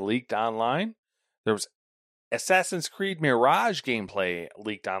gameplay leaked online. There was Assassin's Creed Mirage gameplay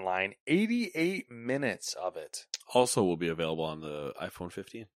leaked online. 88 minutes of it. Also will be available on the iPhone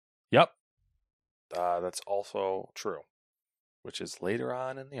 15. Yep. That's also true. Which is later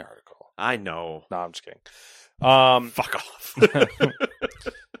on in the article. I know. No, I'm just kidding. Fuck off.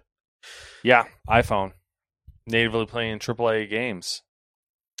 Yeah, iPhone. Natively playing AAA games.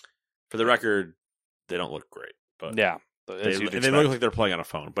 For the record, they don't look great. But yeah. They look like they're playing on a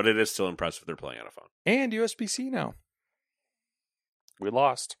phone, but it is still impressive they're playing on a phone. And USB-C now. We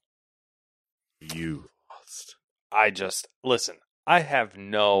lost. You lost. Listen, I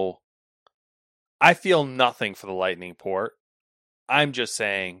feel nothing for the Lightning port. I'm just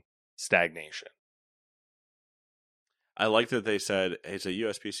saying stagnation. I like that they said it's a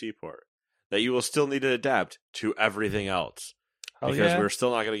USB-C port that you will still need to adapt to everything else. Hell because yeah. we're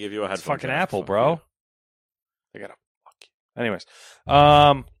still not going to give you a headphone. It's fucking jack. Apple, bro. They gotta fuck you. Anyways,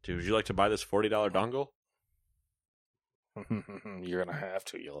 dude, would you like to buy this $40 dongle? You're gonna have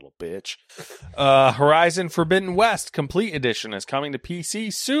to, you little bitch. Horizon Forbidden West Complete Edition is coming to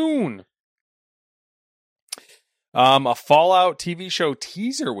PC soon. A Fallout TV show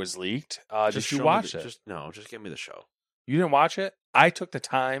teaser was leaked. Did you watch it? Just give me the show. You didn't watch it? I took the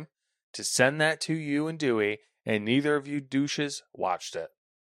time to send that to you and Dewey, and neither of you douches watched it.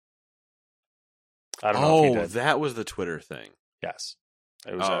 I don't know if you did. That was the Twitter thing. Yes.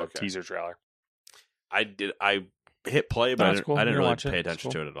 It was a teaser trailer. I hit play, but cool. I didn't really pay It's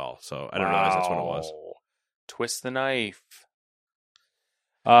attention cool. to it at all. So I didn't realize that's what it was. Twist the knife.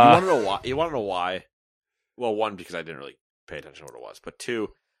 You want to know why? You want to know why? Well, one, because I didn't really pay attention to what it was. But two,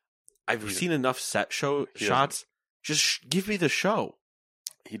 I've seen enough set shots. Just give me the show.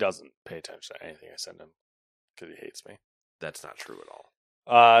 He doesn't pay attention to anything I send him because he hates me. That's not true at all.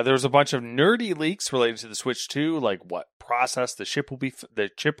 There was a bunch of nerdy leaks related to the Switch 2, like what process the chip will be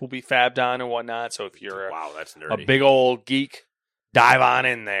fabbed on and whatnot. So if you're that's nerdy. A big old geek, dive on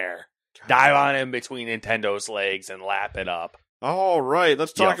in there. Dive on in between Nintendo's legs and lap it up. All right,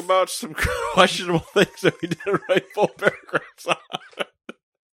 let's talk about some questionable things that we didn't write full paragraphs on.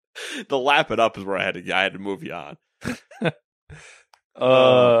 The lap it up is where I had to move you on.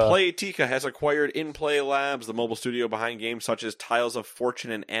 Playtika has acquired In-Play Labs, the mobile studio behind games such as Tiles of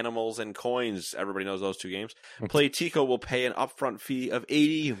Fortune and Animals and Coins. Everybody knows those two games. Playtika will pay an upfront fee of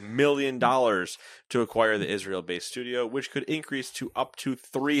 $80 million to acquire the Israel-based studio, which could increase to up to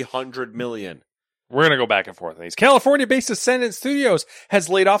 $300 million. We're going to go back and forth on these. California-based Ascendant Studios has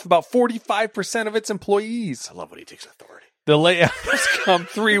laid off about 45% of its employees. I love when he takes authority. The layoffs come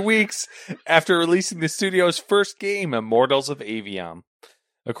 3 weeks after releasing the studio's first game, Immortals of Avium.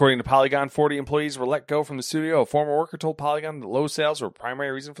 According to Polygon, 40 employees were let go from the studio. A former worker told Polygon that low sales were a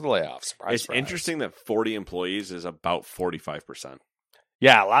primary reason for the layoffs. Surprise, surprise. Interesting that 40 employees is about 45%.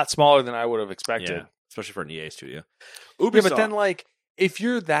 Yeah, a lot smaller than I would have expected. Yeah, especially for an EA studio. Ubisoft, yeah, but then, like, if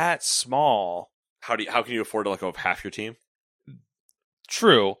you're that small... How can you afford to let go of half your team?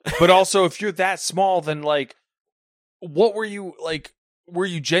 True. But also, if you're that small, then, like, what were you, like, were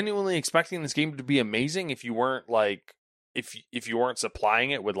you genuinely expecting this game to be amazing if you weren't, like, if you weren't supplying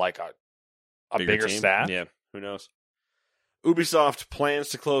it with, like, a bigger staff? Yeah, who knows? Ubisoft plans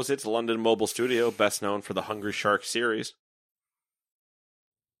to close its London mobile studio, best known for the Hungry Shark series.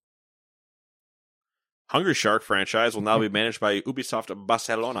 Hungry Shark franchise will now be managed by Ubisoft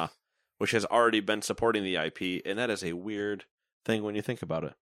Barcelona, which has already been supporting the IP, and that is a weird thing when you think about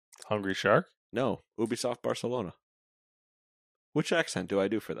it. Hungry Shark? No, Ubisoft Barcelona. Which accent do I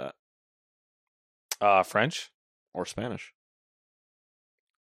do for that? French or Spanish.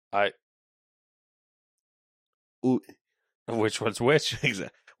 Which one's which?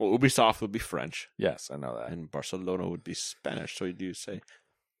 Exactly. Well, Ubisoft would be French. Yes, I know that. And Barcelona would be Spanish. So you do say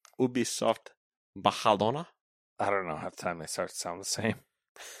Ubisoft Barcelona? I don't know. Half the time they start to sound the same.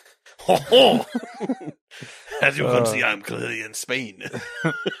 As you can see, I'm clearly in Spain.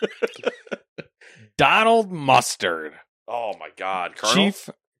 Donald Mustard. Oh my God. Colonel? Chief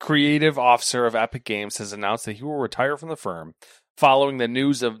Creative Officer of Epic Games has announced that he will retire from the firm following the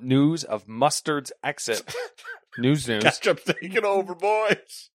news of Mustard's exit. News. Ketchup's taking over,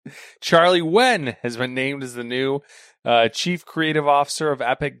 boys. Charlie Wen has been named as the new Chief Creative Officer of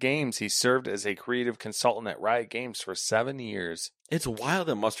Epic Games. He served as a creative consultant at Riot Games for 7 years. It's wild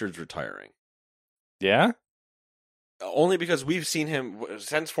that Mustard's retiring. Yeah? Only because we've seen him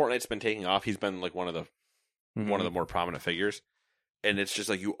since Fortnite's been taking off. He's been like one of the more prominent figures, and it's just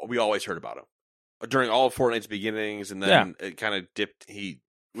like we always heard about him during all of Fortnite's beginnings, and then it kind of dipped. He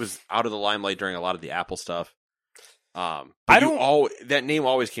was out of the limelight during a lot of the Apple stuff. That name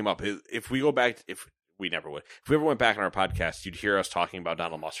always came up. If we go back, if we ever went back on our podcast, you'd hear us talking about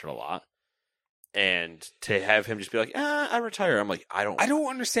Donald Mustard a lot. And to have him just be like, I retire. I'm like, I don't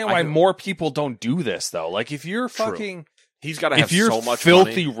understand why more people don't do this though. Like if you're fucking, he's got to have so much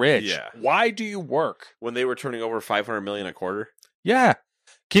filthy money. Rich. Yeah. Why do you work when they were turning over $500 million a quarter? Yeah.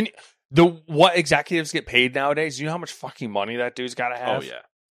 What executives get paid nowadays? You know how much fucking money that dude's got to have? Oh yeah.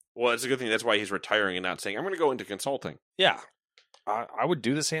 Well, it's a good thing. That's why he's retiring and not saying, I'm going to go into consulting. Yeah. I would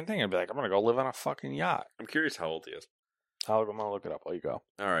do the same thing. I'd be like, I'm going to go live on a fucking yacht. I'm curious how old he is. I'm going to look it up while you go.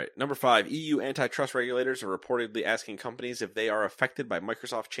 All right. Number 5, EU antitrust regulators are reportedly asking companies if they are affected by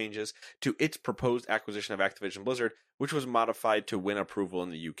Microsoft changes to its proposed acquisition of Activision Blizzard, which was modified to win approval in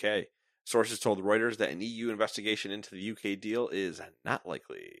the UK. Sources told Reuters that an EU investigation into the UK deal is not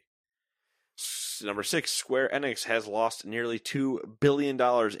likely. Number 6, Square Enix has lost nearly $2 billion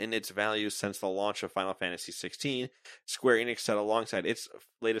in its value since the launch of Final Fantasy XVI. Square Enix said alongside its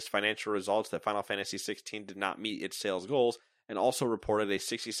latest financial results that Final Fantasy XVI did not meet its sales goals and also reported a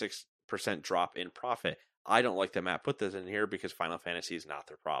 66% drop in profit. I don't like that Matt put this in here because Final Fantasy is not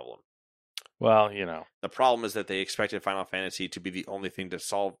their problem. Well, the problem is that they expected Final Fantasy to be the only thing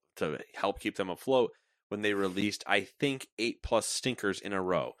to help keep them afloat when they released, I think, 8+ stinkers in a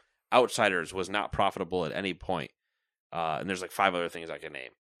row. Outsiders was not profitable at any point. And there's like 5 other things I can name.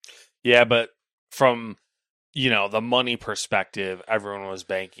 Yeah, but from, the money perspective, everyone was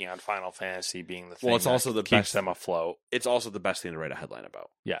banking on Final Fantasy being the thing well, it's also the keeps best, them afloat. It's also the best thing to write a headline about.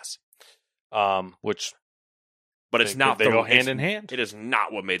 Yes. But it's not. They go hand in hand. It is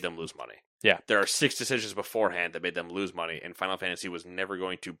not what made them lose money. Yeah. There are 6 decisions beforehand that made them lose money, and Final Fantasy was never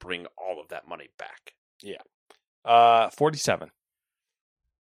going to bring all of that money back. Yeah. 47.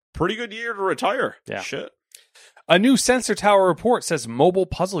 Pretty good year to retire. Yeah. Shit. A new Sensor Tower report says mobile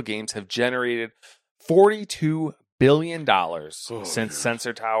puzzle games have generated $42 billion since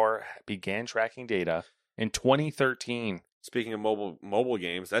Sensor Tower began tracking data in 2013. Speaking of mobile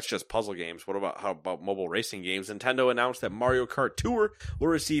games, that's just puzzle games. How about mobile racing games? Nintendo announced that Mario Kart Tour will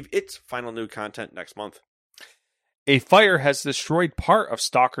receive its final new content next month. A fire has destroyed part of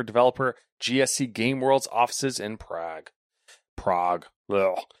Stalker developer GSC Game World's offices in Prague.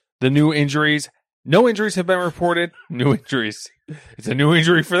 Ugh. The new injuries. No injuries have been reported. New injuries. It's a new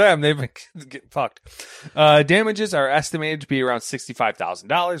injury for them. They've been getting fucked. Damages are estimated to be around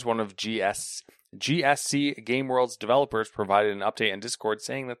 $65,000. One of GSC Game World's developers provided an update on Discord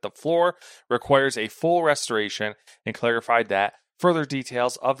saying that the floor requires a full restoration and clarified that further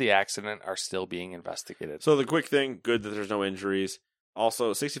details of the accident are still being investigated. So the quick thing, good that there's no injuries.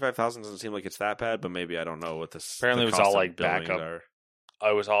 Also, $65,000 doesn't seem like it's that bad, but maybe I don't know what this. Apparently, it was all like backup.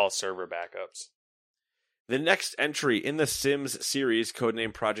 It was all server backups. The next entry in the Sims series,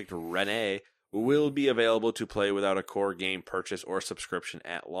 codenamed Project Rene, will be available to play without a core game purchase or subscription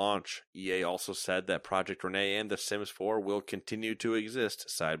at launch. EA also said that Project Rene and The Sims 4 will continue to exist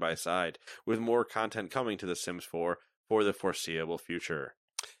side by side, with more content coming to The Sims 4 for the foreseeable future.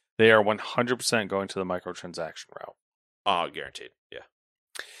 They are 100% going to the microtransaction route. Guaranteed, yeah.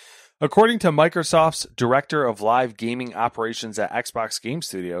 According to Microsoft's Director of Live Gaming Operations at Xbox Game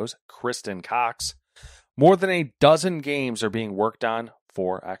Studios, Kristen Cox, more than a dozen games are being worked on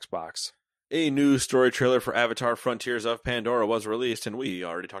for Xbox. A new story trailer for Avatar Frontiers of Pandora was released, and we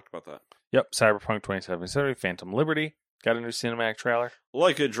already talked about that. Yep, Cyberpunk 2077, Phantom Liberty, got a new cinematic trailer.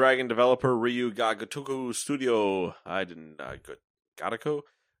 Like a Dragon developer, Ryu Gatoku Studio, Gatoko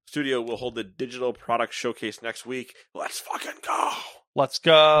Studio will hold the digital product showcase next week. Let's fucking go! Let's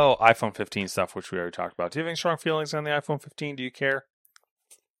go! iPhone 15 stuff, which we already talked about. Do you have any strong feelings on the iPhone 15? Do you care?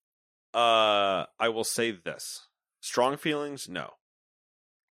 I will say this. Strong feelings, no.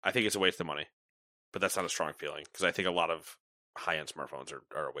 I think it's a waste of money. But that's not a strong feeling, because I think a lot of high-end smartphones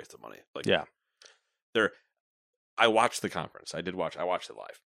are a waste of money. Like, yeah. I watched the conference. I watched it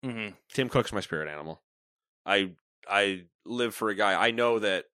live. Mm-hmm. Tim Cook's my spirit animal. I live for a guy. I know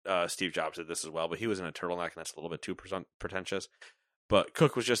that Steve Jobs did this as well, but he was in a turtleneck, and that's a little bit too pretentious. But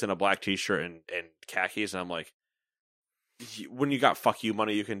Cook was just in a black t-shirt and khakis, and I'm like, when you got fuck you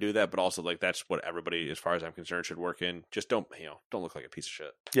money, you can do that, but also like that's what everybody, as far as I'm concerned, should work in. Just don't look like a piece of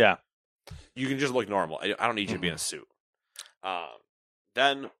shit. Yeah, you can just look normal. I don't need you to be in a suit.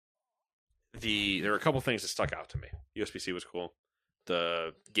 Then there were a couple things that stuck out to me. USB-C was cool.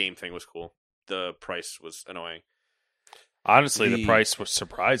 The game thing was cool. The price was annoying. Honestly, the price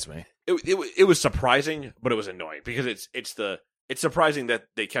surprised me. It was surprising, but it was annoying because it's surprising that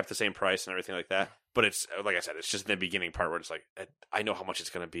they kept the same price and everything like that. But it's, like I said, it's just in the beginning part where it's like, I know how much it's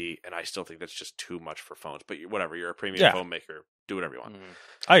going to be, and I still think that's just too much for phones. But whatever, you're a premium phone maker, do whatever you want.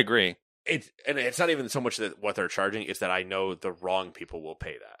 I agree. It's not even so much that what they're charging, it's that I know the wrong people will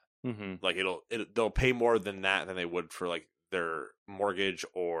pay that. Mm-hmm. Like they'll pay more than that than they would for like their mortgage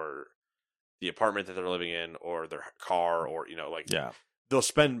or the apartment that they're living in or their car, or they'll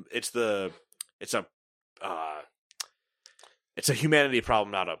spend. It's a humanity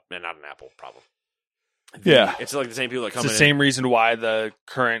problem, not an Apple problem. It's like the same people that come in. It's the same reason why the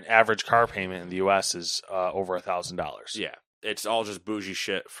current average car payment in the U.S. is over $1,000. Yeah, it's all just bougie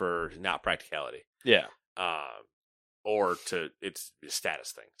shit for not practicality. Yeah, or it's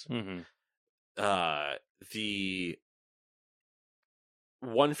status things. Mm-hmm. The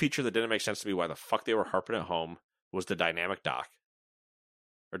one feature that didn't make sense to me why the fuck they were harping at home was the dynamic dock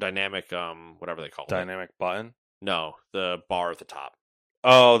or dynamic whatever they call it. Dynamic button. No, the bar at the top.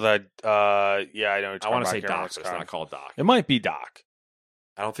 Oh, I know. I want to say dock, but it's not called dock. It might be dock.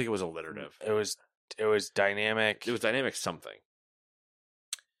 I don't think it was alliterative. It was dynamic. It was dynamic something.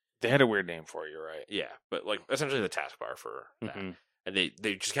 They had a weird name for it, you're right. Yeah, but like essentially the taskbar for that. Mm-hmm. And they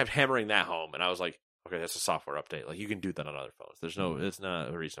just kept hammering that home, and I was like, okay, that's a software update. Like you can do that on other phones. It's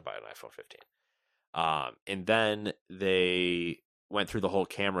not a reason to buy an iPhone 15. And then they went through the whole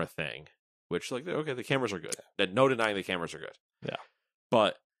camera thing, which like, okay, the cameras are good. No denying the cameras are good. Yeah.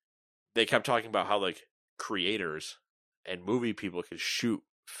 But they kept talking about how like creators and movie people could shoot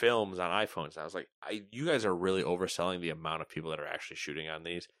films on iPhones. And I was like, you guys are really overselling the amount of people that are actually shooting on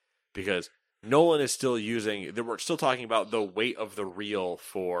these, because Nolan is still we're still talking about the weight of the reel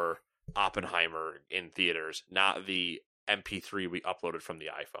for Oppenheimer in theaters, not the MP3 we uploaded from the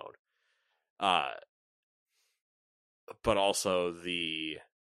iPhone. But also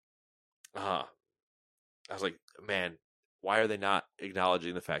I was like, man, why are they not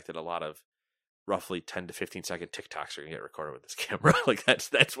acknowledging the fact that a lot of roughly 10 to 15 second TikToks are going to get recorded with this camera? Like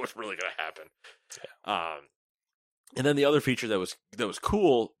that's what's really going to happen. Yeah. And then the other feature that was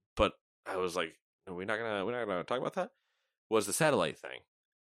cool, but I was like, no, we're not gonna talk about that, was the satellite thing,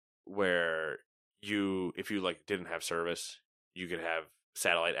 where if you like didn't have service, you could have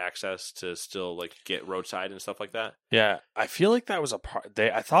satellite access to still like get roadside and stuff like that. Yeah, I feel like that was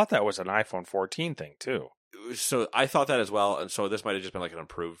I thought that was an iPhone 14 thing too. So I thought that as well, and so this might have just been like an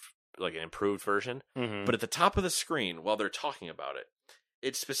improved version. Mm-hmm. But at the top of the screen, while they're talking about it,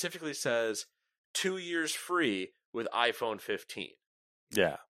 it specifically says 2 years free with iPhone 15.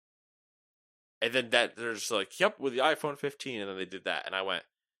 Yeah. And then there's like, yep, with the iPhone 15, and then they did that, and I went,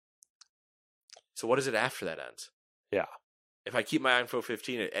 so what is it after that ends? Yeah. If I keep my iPhone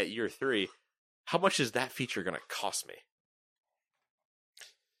 15 at year 3, how much is that feature going to cost me?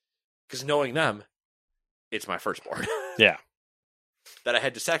 Because knowing them, it's my firstborn. Yeah. That I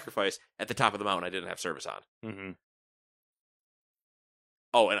had to sacrifice at the top of the mountain I didn't have service on. Mm-hmm.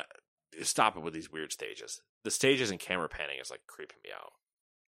 Oh, and stop it with these weird stages. The stages and camera panning is like creeping me out.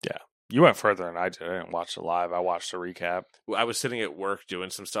 Yeah. You went further than I did. I didn't watch it live. I watched the recap. I was sitting at work doing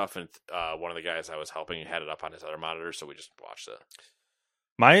some stuff, and one of the guys I was helping had it up on his other monitor, so we just watched it.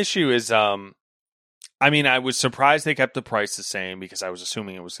 My issue is, I mean, I was surprised they kept the price the same because I was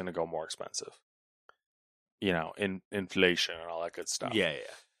assuming it was going to go more expensive. You know, inflation and all that good stuff. Yeah,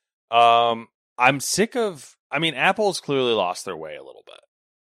 yeah. I'm sick of... I mean, Apple's clearly lost their way a little bit.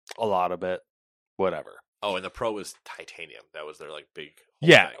 A lot of it. Whatever. Oh, and the Pro is titanium. That was their, like, big...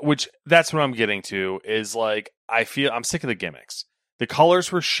 Yeah, thing. Which, that's what I'm getting to, is, like, I'm sick of the gimmicks. The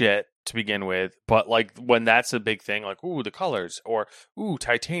colors were shit to begin with, but, like, when that's a big thing, like, ooh, the colors, or, ooh,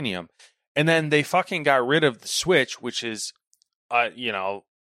 titanium. And then they fucking got rid of the switch, which is, you know,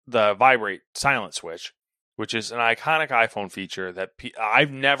 the vibrate silent switch, which is an iconic iPhone feature that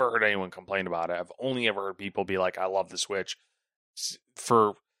I've never heard anyone complain about it. I've only ever heard people be like, I love the switch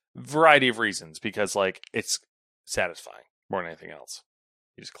for variety of reasons, because like it's satisfying more than anything else.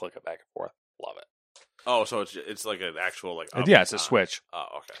 You just click it back and forth. Love it. Oh, so it's like an actual like up Yeah, it's a and down. switch. Oh,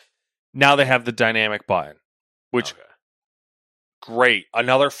 okay. Now they have the dynamic button, which great.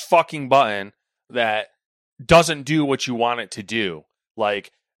 Another fucking button that doesn't do what you want it to do.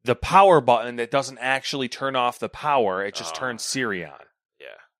 Like the power button that doesn't actually turn off the power, it just turns Siri on.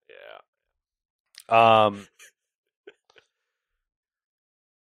 Yeah.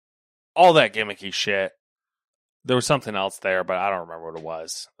 All that gimmicky shit. There was something else there, but I don't remember what it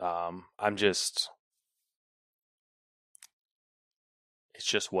was. It's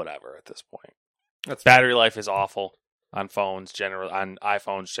just whatever at this point. Battery life is awful on phones generally, on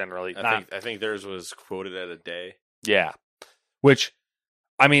iPhones generally. I think theirs was quoted at a day. Yeah. Which,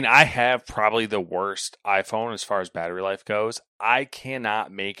 I mean, I have probably the worst iPhone as far as battery life goes. I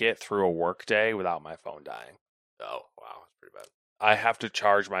cannot make it through a work day without my phone dying. Oh, wow. That's pretty bad. I have to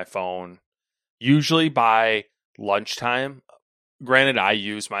charge my phone usually by lunchtime. Granted, I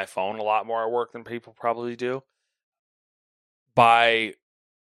use my phone a lot more at work than people probably do. By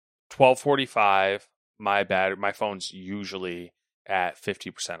 12:45, my phone's usually at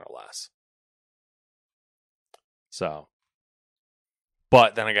 50% or less. So,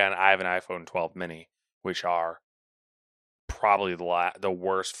 but then again, I have an iPhone 12 mini, which are probably the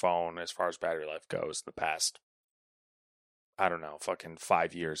worst phone as far as battery life goes in the past, I don't know, fucking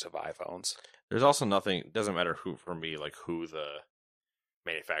 5 years of iPhones. There's also nothing, doesn't matter who the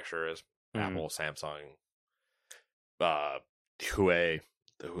manufacturer is. Mm-hmm. Apple, Samsung, Huawei,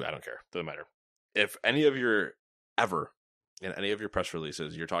 I don't care. Doesn't matter. If any of your, ever, in any of your press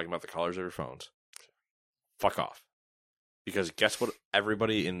releases, you're talking about the colors of your phones, fuck off. Because guess what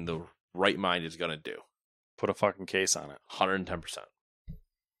everybody in the right mind is going to do? Put a fucking case on it. 110%.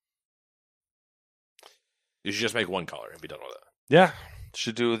 You should just make one color and be done with it. Yeah.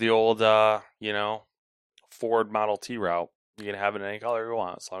 Should do the old, Ford Model T route. You can have it in any color you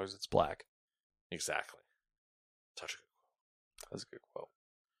want as long as it's black. Exactly. Such a good quote. That's a good quote.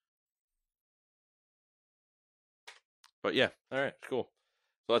 But yeah, all right, cool.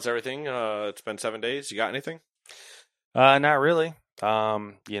 So that's everything. It's been 7 days. You got anything? Not really.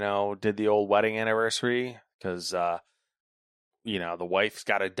 Did the old wedding anniversary because, the wife's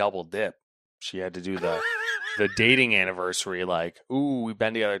got a double dip. She had to do the dating anniversary, like, ooh, we've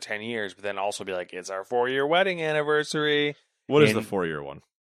been together 10 years, but then also be like, it's our 4-year wedding anniversary. What is the 4-year one?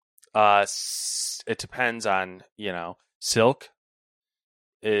 It depends on, Silk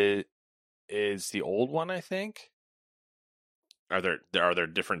is the old one, I think. Are there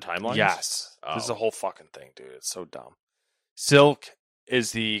different timelines? Yes. Oh. This is a whole fucking thing, dude. It's so dumb. Silk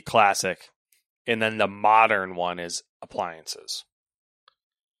is the classic, and then the modern one is appliances.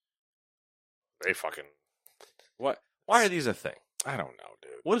 They fucking... What? Why are these a thing? I don't know,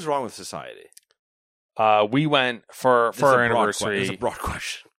 dude. What is wrong with society? We went for our anniversary. It's a broad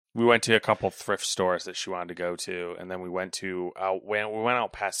question. We went to a couple thrift stores that she wanted to go to, and then we went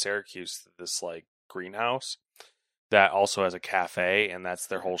out past Syracuse to this like greenhouse that also has a cafe, and that's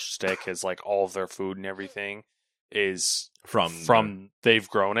their whole shtick. Is like all of their food and everything is from they've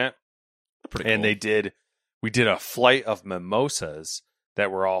grown it. Pretty and cool. We did a flight of mimosas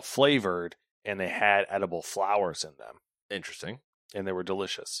that were all flavored, and they had edible flowers in them. Interesting. And they were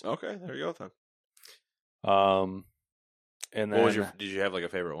delicious. Okay, there you go then. And then what was did you have like a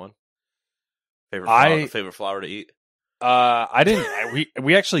favorite one? Favorite flower to eat? I didn't.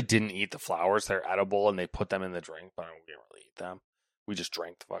 We actually didn't eat the flowers. They're edible, and they put them in the drink, but we didn't really eat them. We just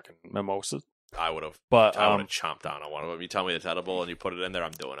drank the fucking mimosas. I would have, but I would have chomped down on one. If you tell me it's edible and you put it in there,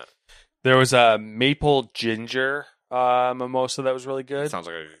 I'm doing it. There was a maple ginger mimosa that was really good. Sounds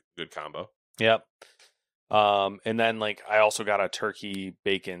like a good combo. Yep. And then like I also got a turkey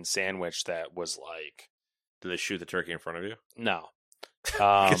bacon sandwich that was like. Did they shoot the turkey in front of you? No.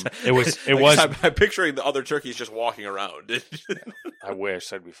 It was. I'm picturing the other turkeys just walking around. I wish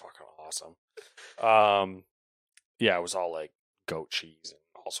that'd be fucking awesome. Yeah, it was all like goat cheese and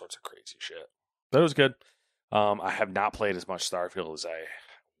all sorts of crazy shit. That was good. I have not played as much Starfield as I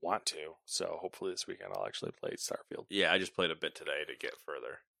want to, so hopefully this weekend I'll actually play Starfield. Yeah, I just played a bit today to get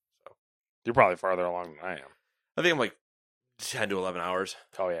further. So you're probably farther along than I am. I think I'm like 10 to 11 hours.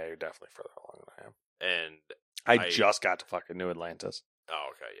 Oh yeah, you're definitely further along than I am. And I just got to fucking New Atlantis. Oh,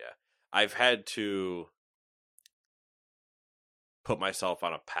 okay, yeah. I've had to put myself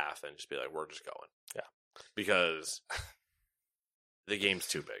on a path and just be like, we're just going. Yeah. Because the game's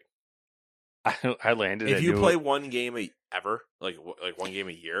too big. I landed. If you play one game ever, like one game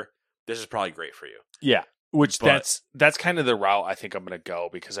a year, this is probably great for you. Yeah. That's kind of the route I think I'm going to go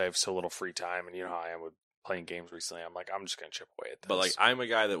because I have so little free time, and you know how I am with playing games recently. I'm like, I'm just gonna chip away at this. But like, I'm a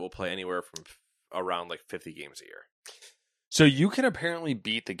guy that will play anywhere from around like 50 games a year. So you can apparently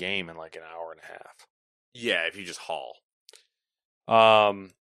beat the game in like an hour and a half. Yeah, if you just haul.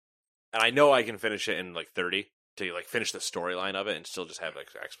 Um, And I know I can finish it in like 30 to like finish the storyline of it and still just have like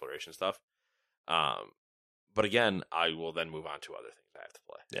exploration stuff. But again, I will then move on to other things I have to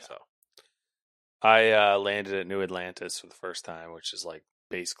play. Yeah. So I landed at New Atlantis for the first time, which is like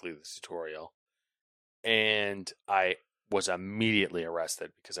basically the tutorial. And I was immediately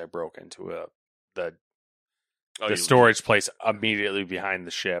arrested because I broke into the storage place immediately behind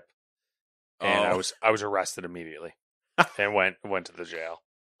the ship. And I was arrested immediately and went to the jail.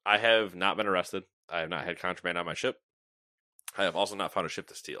 I have not been arrested. I have not had contraband on my ship. I have also not found a ship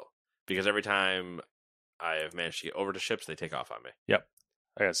to steal because every time I have managed to get over to ships, they take off on me. Yep.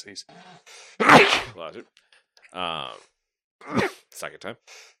 I got these. Second time.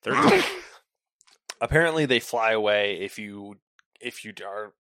 Third time. Apparently they fly away if you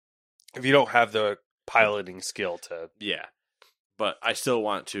don't have the piloting skill to. Yeah. But I still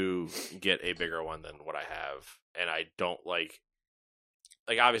want to get a bigger one than what I have. And I don't like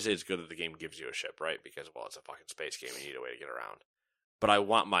obviously it's good that the game gives you a ship, right? Because, well, it's a fucking space game. You need a way to get around. But I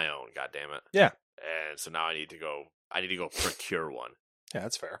want my own, goddammit. Yeah. And so now I need to go procure one. Yeah,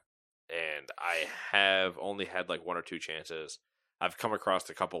 that's fair. And I have only had like one or two chances. I've come across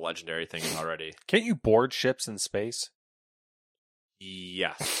a couple legendary things already. Can't you board ships in space?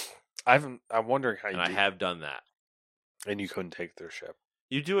 Yes. I'm wondering how you I have done that. And you couldn't take their ship.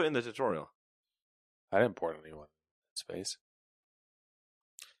 You do it in the tutorial. I didn't board anyone in space.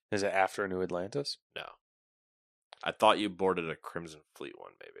 Is it after New Atlantis? No. I thought you boarded a Crimson Fleet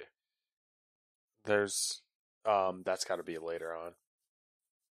one, maybe. There's, that's got to be later on.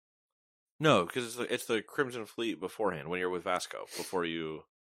 No, because it's the Crimson Fleet beforehand, when you're with Vasco, before you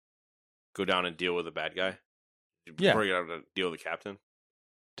go down and deal with the bad guy. Before you get out to deal with the captain.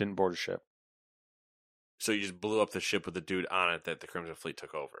 Didn't board a ship. So you just blew up the ship with the dude on it that the Crimson Fleet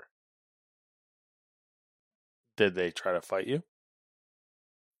took over. Did they try to fight you?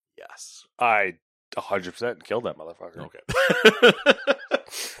 Yes. I 100% killed that motherfucker. Okay.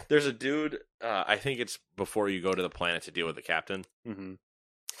 There's a dude, I think it's before you go to the planet to deal with the captain. Mm-hmm.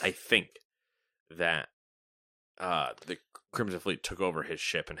 I think that the Crimson Fleet took over his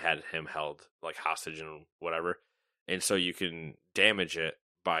ship and had him held like hostage and whatever. And so you can damage it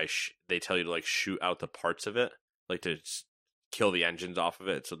by, they tell you to like shoot out the parts of it, like to kill the engines off of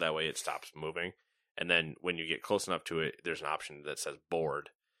it so that way it stops moving. And then when you get close enough to it, there's an option that says board.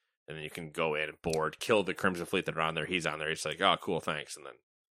 And then you can go in and board, kill the Crimson Fleet that are on there. He's on there. He's like, oh, cool, thanks. And then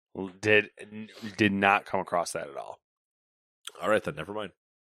did not come across that at all. All right, then never mind.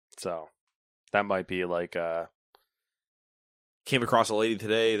 So that might be like came across a lady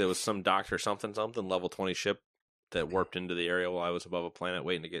today that was some doctor something level 20 ship that warped into the area while I was above a planet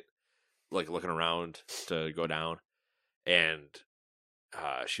waiting to get like looking around to go down. And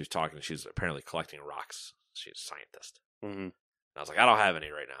she was talking. She's apparently collecting rocks. She's a scientist. Mm-hmm. And I was like, I don't have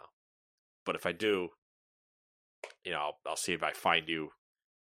any right now. But if I do, I'll see if I find you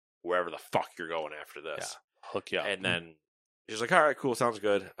wherever the fuck you're going after this. Yeah, hook you up. And then she's like, all right, cool, sounds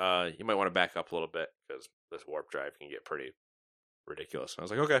good. You might want to back up a little bit because this warp drive can get pretty ridiculous. And I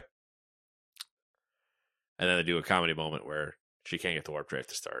was like, okay. And then they do a comedy moment where she can't get the warp drive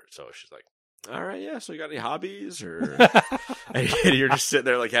to start. So she's like, all right, yeah, so you got any hobbies? Or and you're just sitting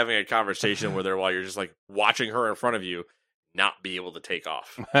there like having a conversation with her while you're just like watching her in front of you not be able to take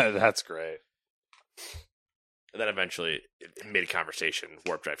off. That's great. And then eventually, mid-conversation,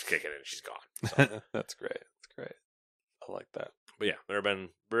 warp drive's kicking in and she's gone. So. That's great. That's great. I like that. But yeah, there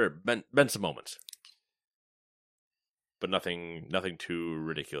have been some moments. But nothing too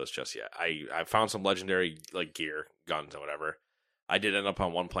ridiculous just yet. I found some legendary like gear, guns and whatever. I did end up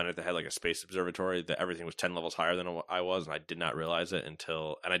on one planet that had like a space observatory that everything was 10 levels higher than I was, and I did not realize it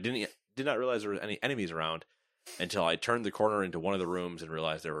I did not realize there was any enemies around until I turned the corner into one of the rooms and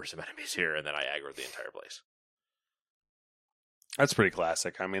realized there were some enemies here, and then I aggroed the entire place. That's pretty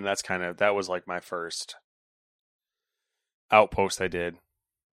classic. I mean, that was like my first outpost I did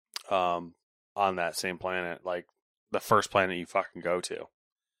on that same planet, like the first planet you fucking go to.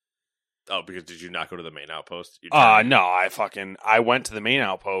 Oh, because did you not go to the main outpost? No, I went to the main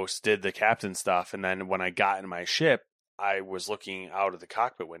outpost, did the captain stuff, and then when I got in my ship, I was looking out of the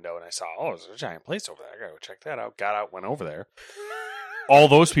cockpit window and I saw, there's a giant place over there. I gotta go check that out. Got out, went over there. All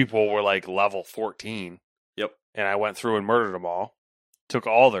those people were like level 14. Yep. And I went through and murdered them all, took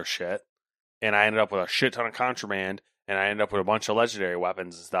all their shit, and I ended up with a shit ton of contraband, and I ended up with a bunch of legendary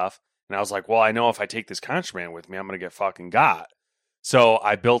weapons and stuff. And I was like, well, I know if I take this contraband with me, I'm going to get fucking got. So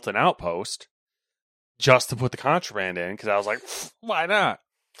I built an outpost, just to put the contraband in because I was like, why not?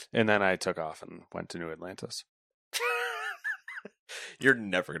 And then I took off and went to New Atlantis. You're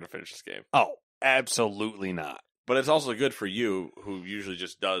never going to finish this game. Oh, absolutely not. But it's also good for you, who usually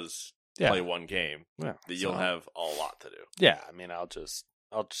just does play one game, that you'll have a lot to do. Yeah, I mean, I'll just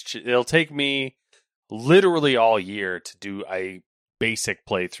it'll take me literally all year to do a basic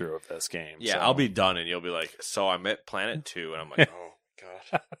playthrough of this game. Yeah, so. I'll be done, and you'll be like, so I'm at Planet 2, and I'm like, oh,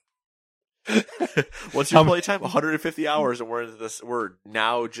 God. What's your playtime? 150 hours, and we're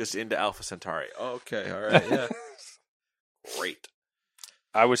now just into Alpha Centauri. Okay, all right, yeah. Great.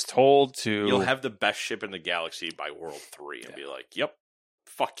 I was told to... You'll have the best ship in the galaxy by World 3 and be like, yep,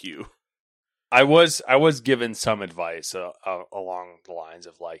 fuck you. I was given some advice along the lines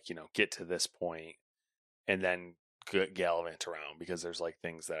of like, get to this point and then gallivant around because there's like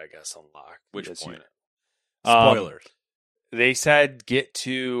things that I guess unlock. Which point? Unit. Spoilers. They said get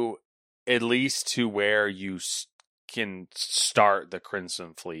to at least to where you can start the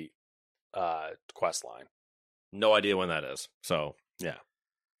Crimson Fleet quest line. No idea when that is. So, yeah.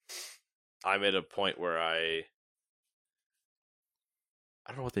 I'm at a point where I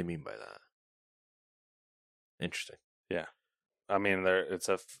don't know what they mean by that. Interesting. Yeah. I mean, it's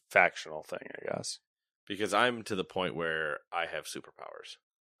a factional thing, I guess. Because I'm to the point where I have superpowers.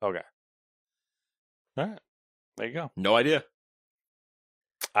 Okay. All right. There you go. No idea.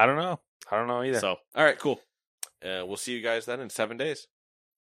 I don't know either. So, all right, cool. We'll see you guys then in 7 days.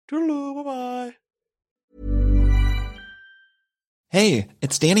 Toodaloo, bye-bye. Hey,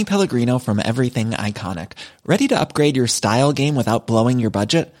 it's Danny Pellegrino from Everything Iconic. Ready to upgrade your style game without blowing your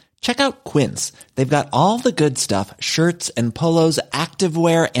budget? Check out Quince. They've got all the good stuff, shirts and polos,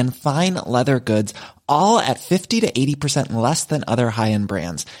 activewear, and fine leather goods, all at 50 to 80% less than other high-end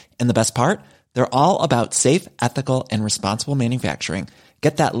brands. And the best part? They're all about safe, ethical, and responsible manufacturing.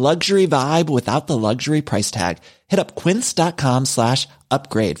 Get that luxury vibe without the luxury price tag. Hit up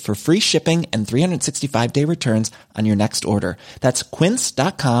quince.com/upgrade for free shipping and 365-day returns on your next order. That's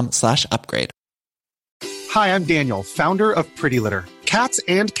quince.com/upgrade. Hi, I'm Daniel, founder of Pretty Litter. Cats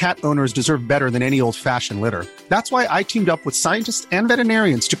and cat owners deserve better than any old-fashioned litter. That's why I teamed up with scientists and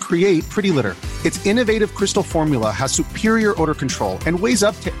veterinarians to create Pretty Litter. Its innovative crystal formula has superior odor control and weighs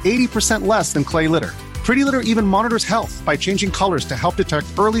up to 80% less than clay litter. Pretty Litter even monitors health by changing colors to help detect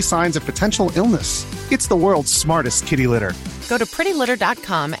early signs of potential illness. It's the world's smartest kitty litter. Go to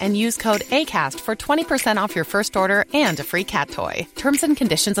prettylitter.com and use code ACAST for 20% off your first order and a free cat toy. Terms and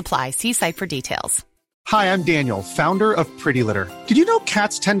conditions apply. See site for details. Hi, I'm Daniel, founder of Pretty Litter. Did you know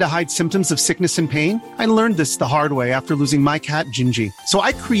cats tend to hide symptoms of sickness and pain? I learned this the hard way after losing my cat, Gingy. So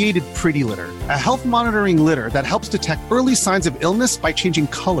I created Pretty Litter, a health monitoring litter that helps detect early signs of illness by changing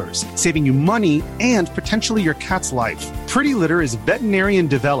colors, saving you money and potentially your cat's life. Pretty Litter is veterinarian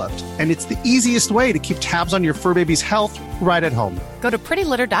developed, and it's the easiest way to keep tabs on your fur baby's health right at home. Go to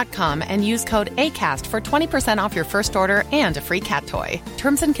prettylitter.com and use code ACAST for 20% off your first order and a free cat toy.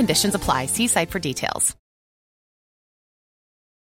 Terms and conditions apply. See site for details.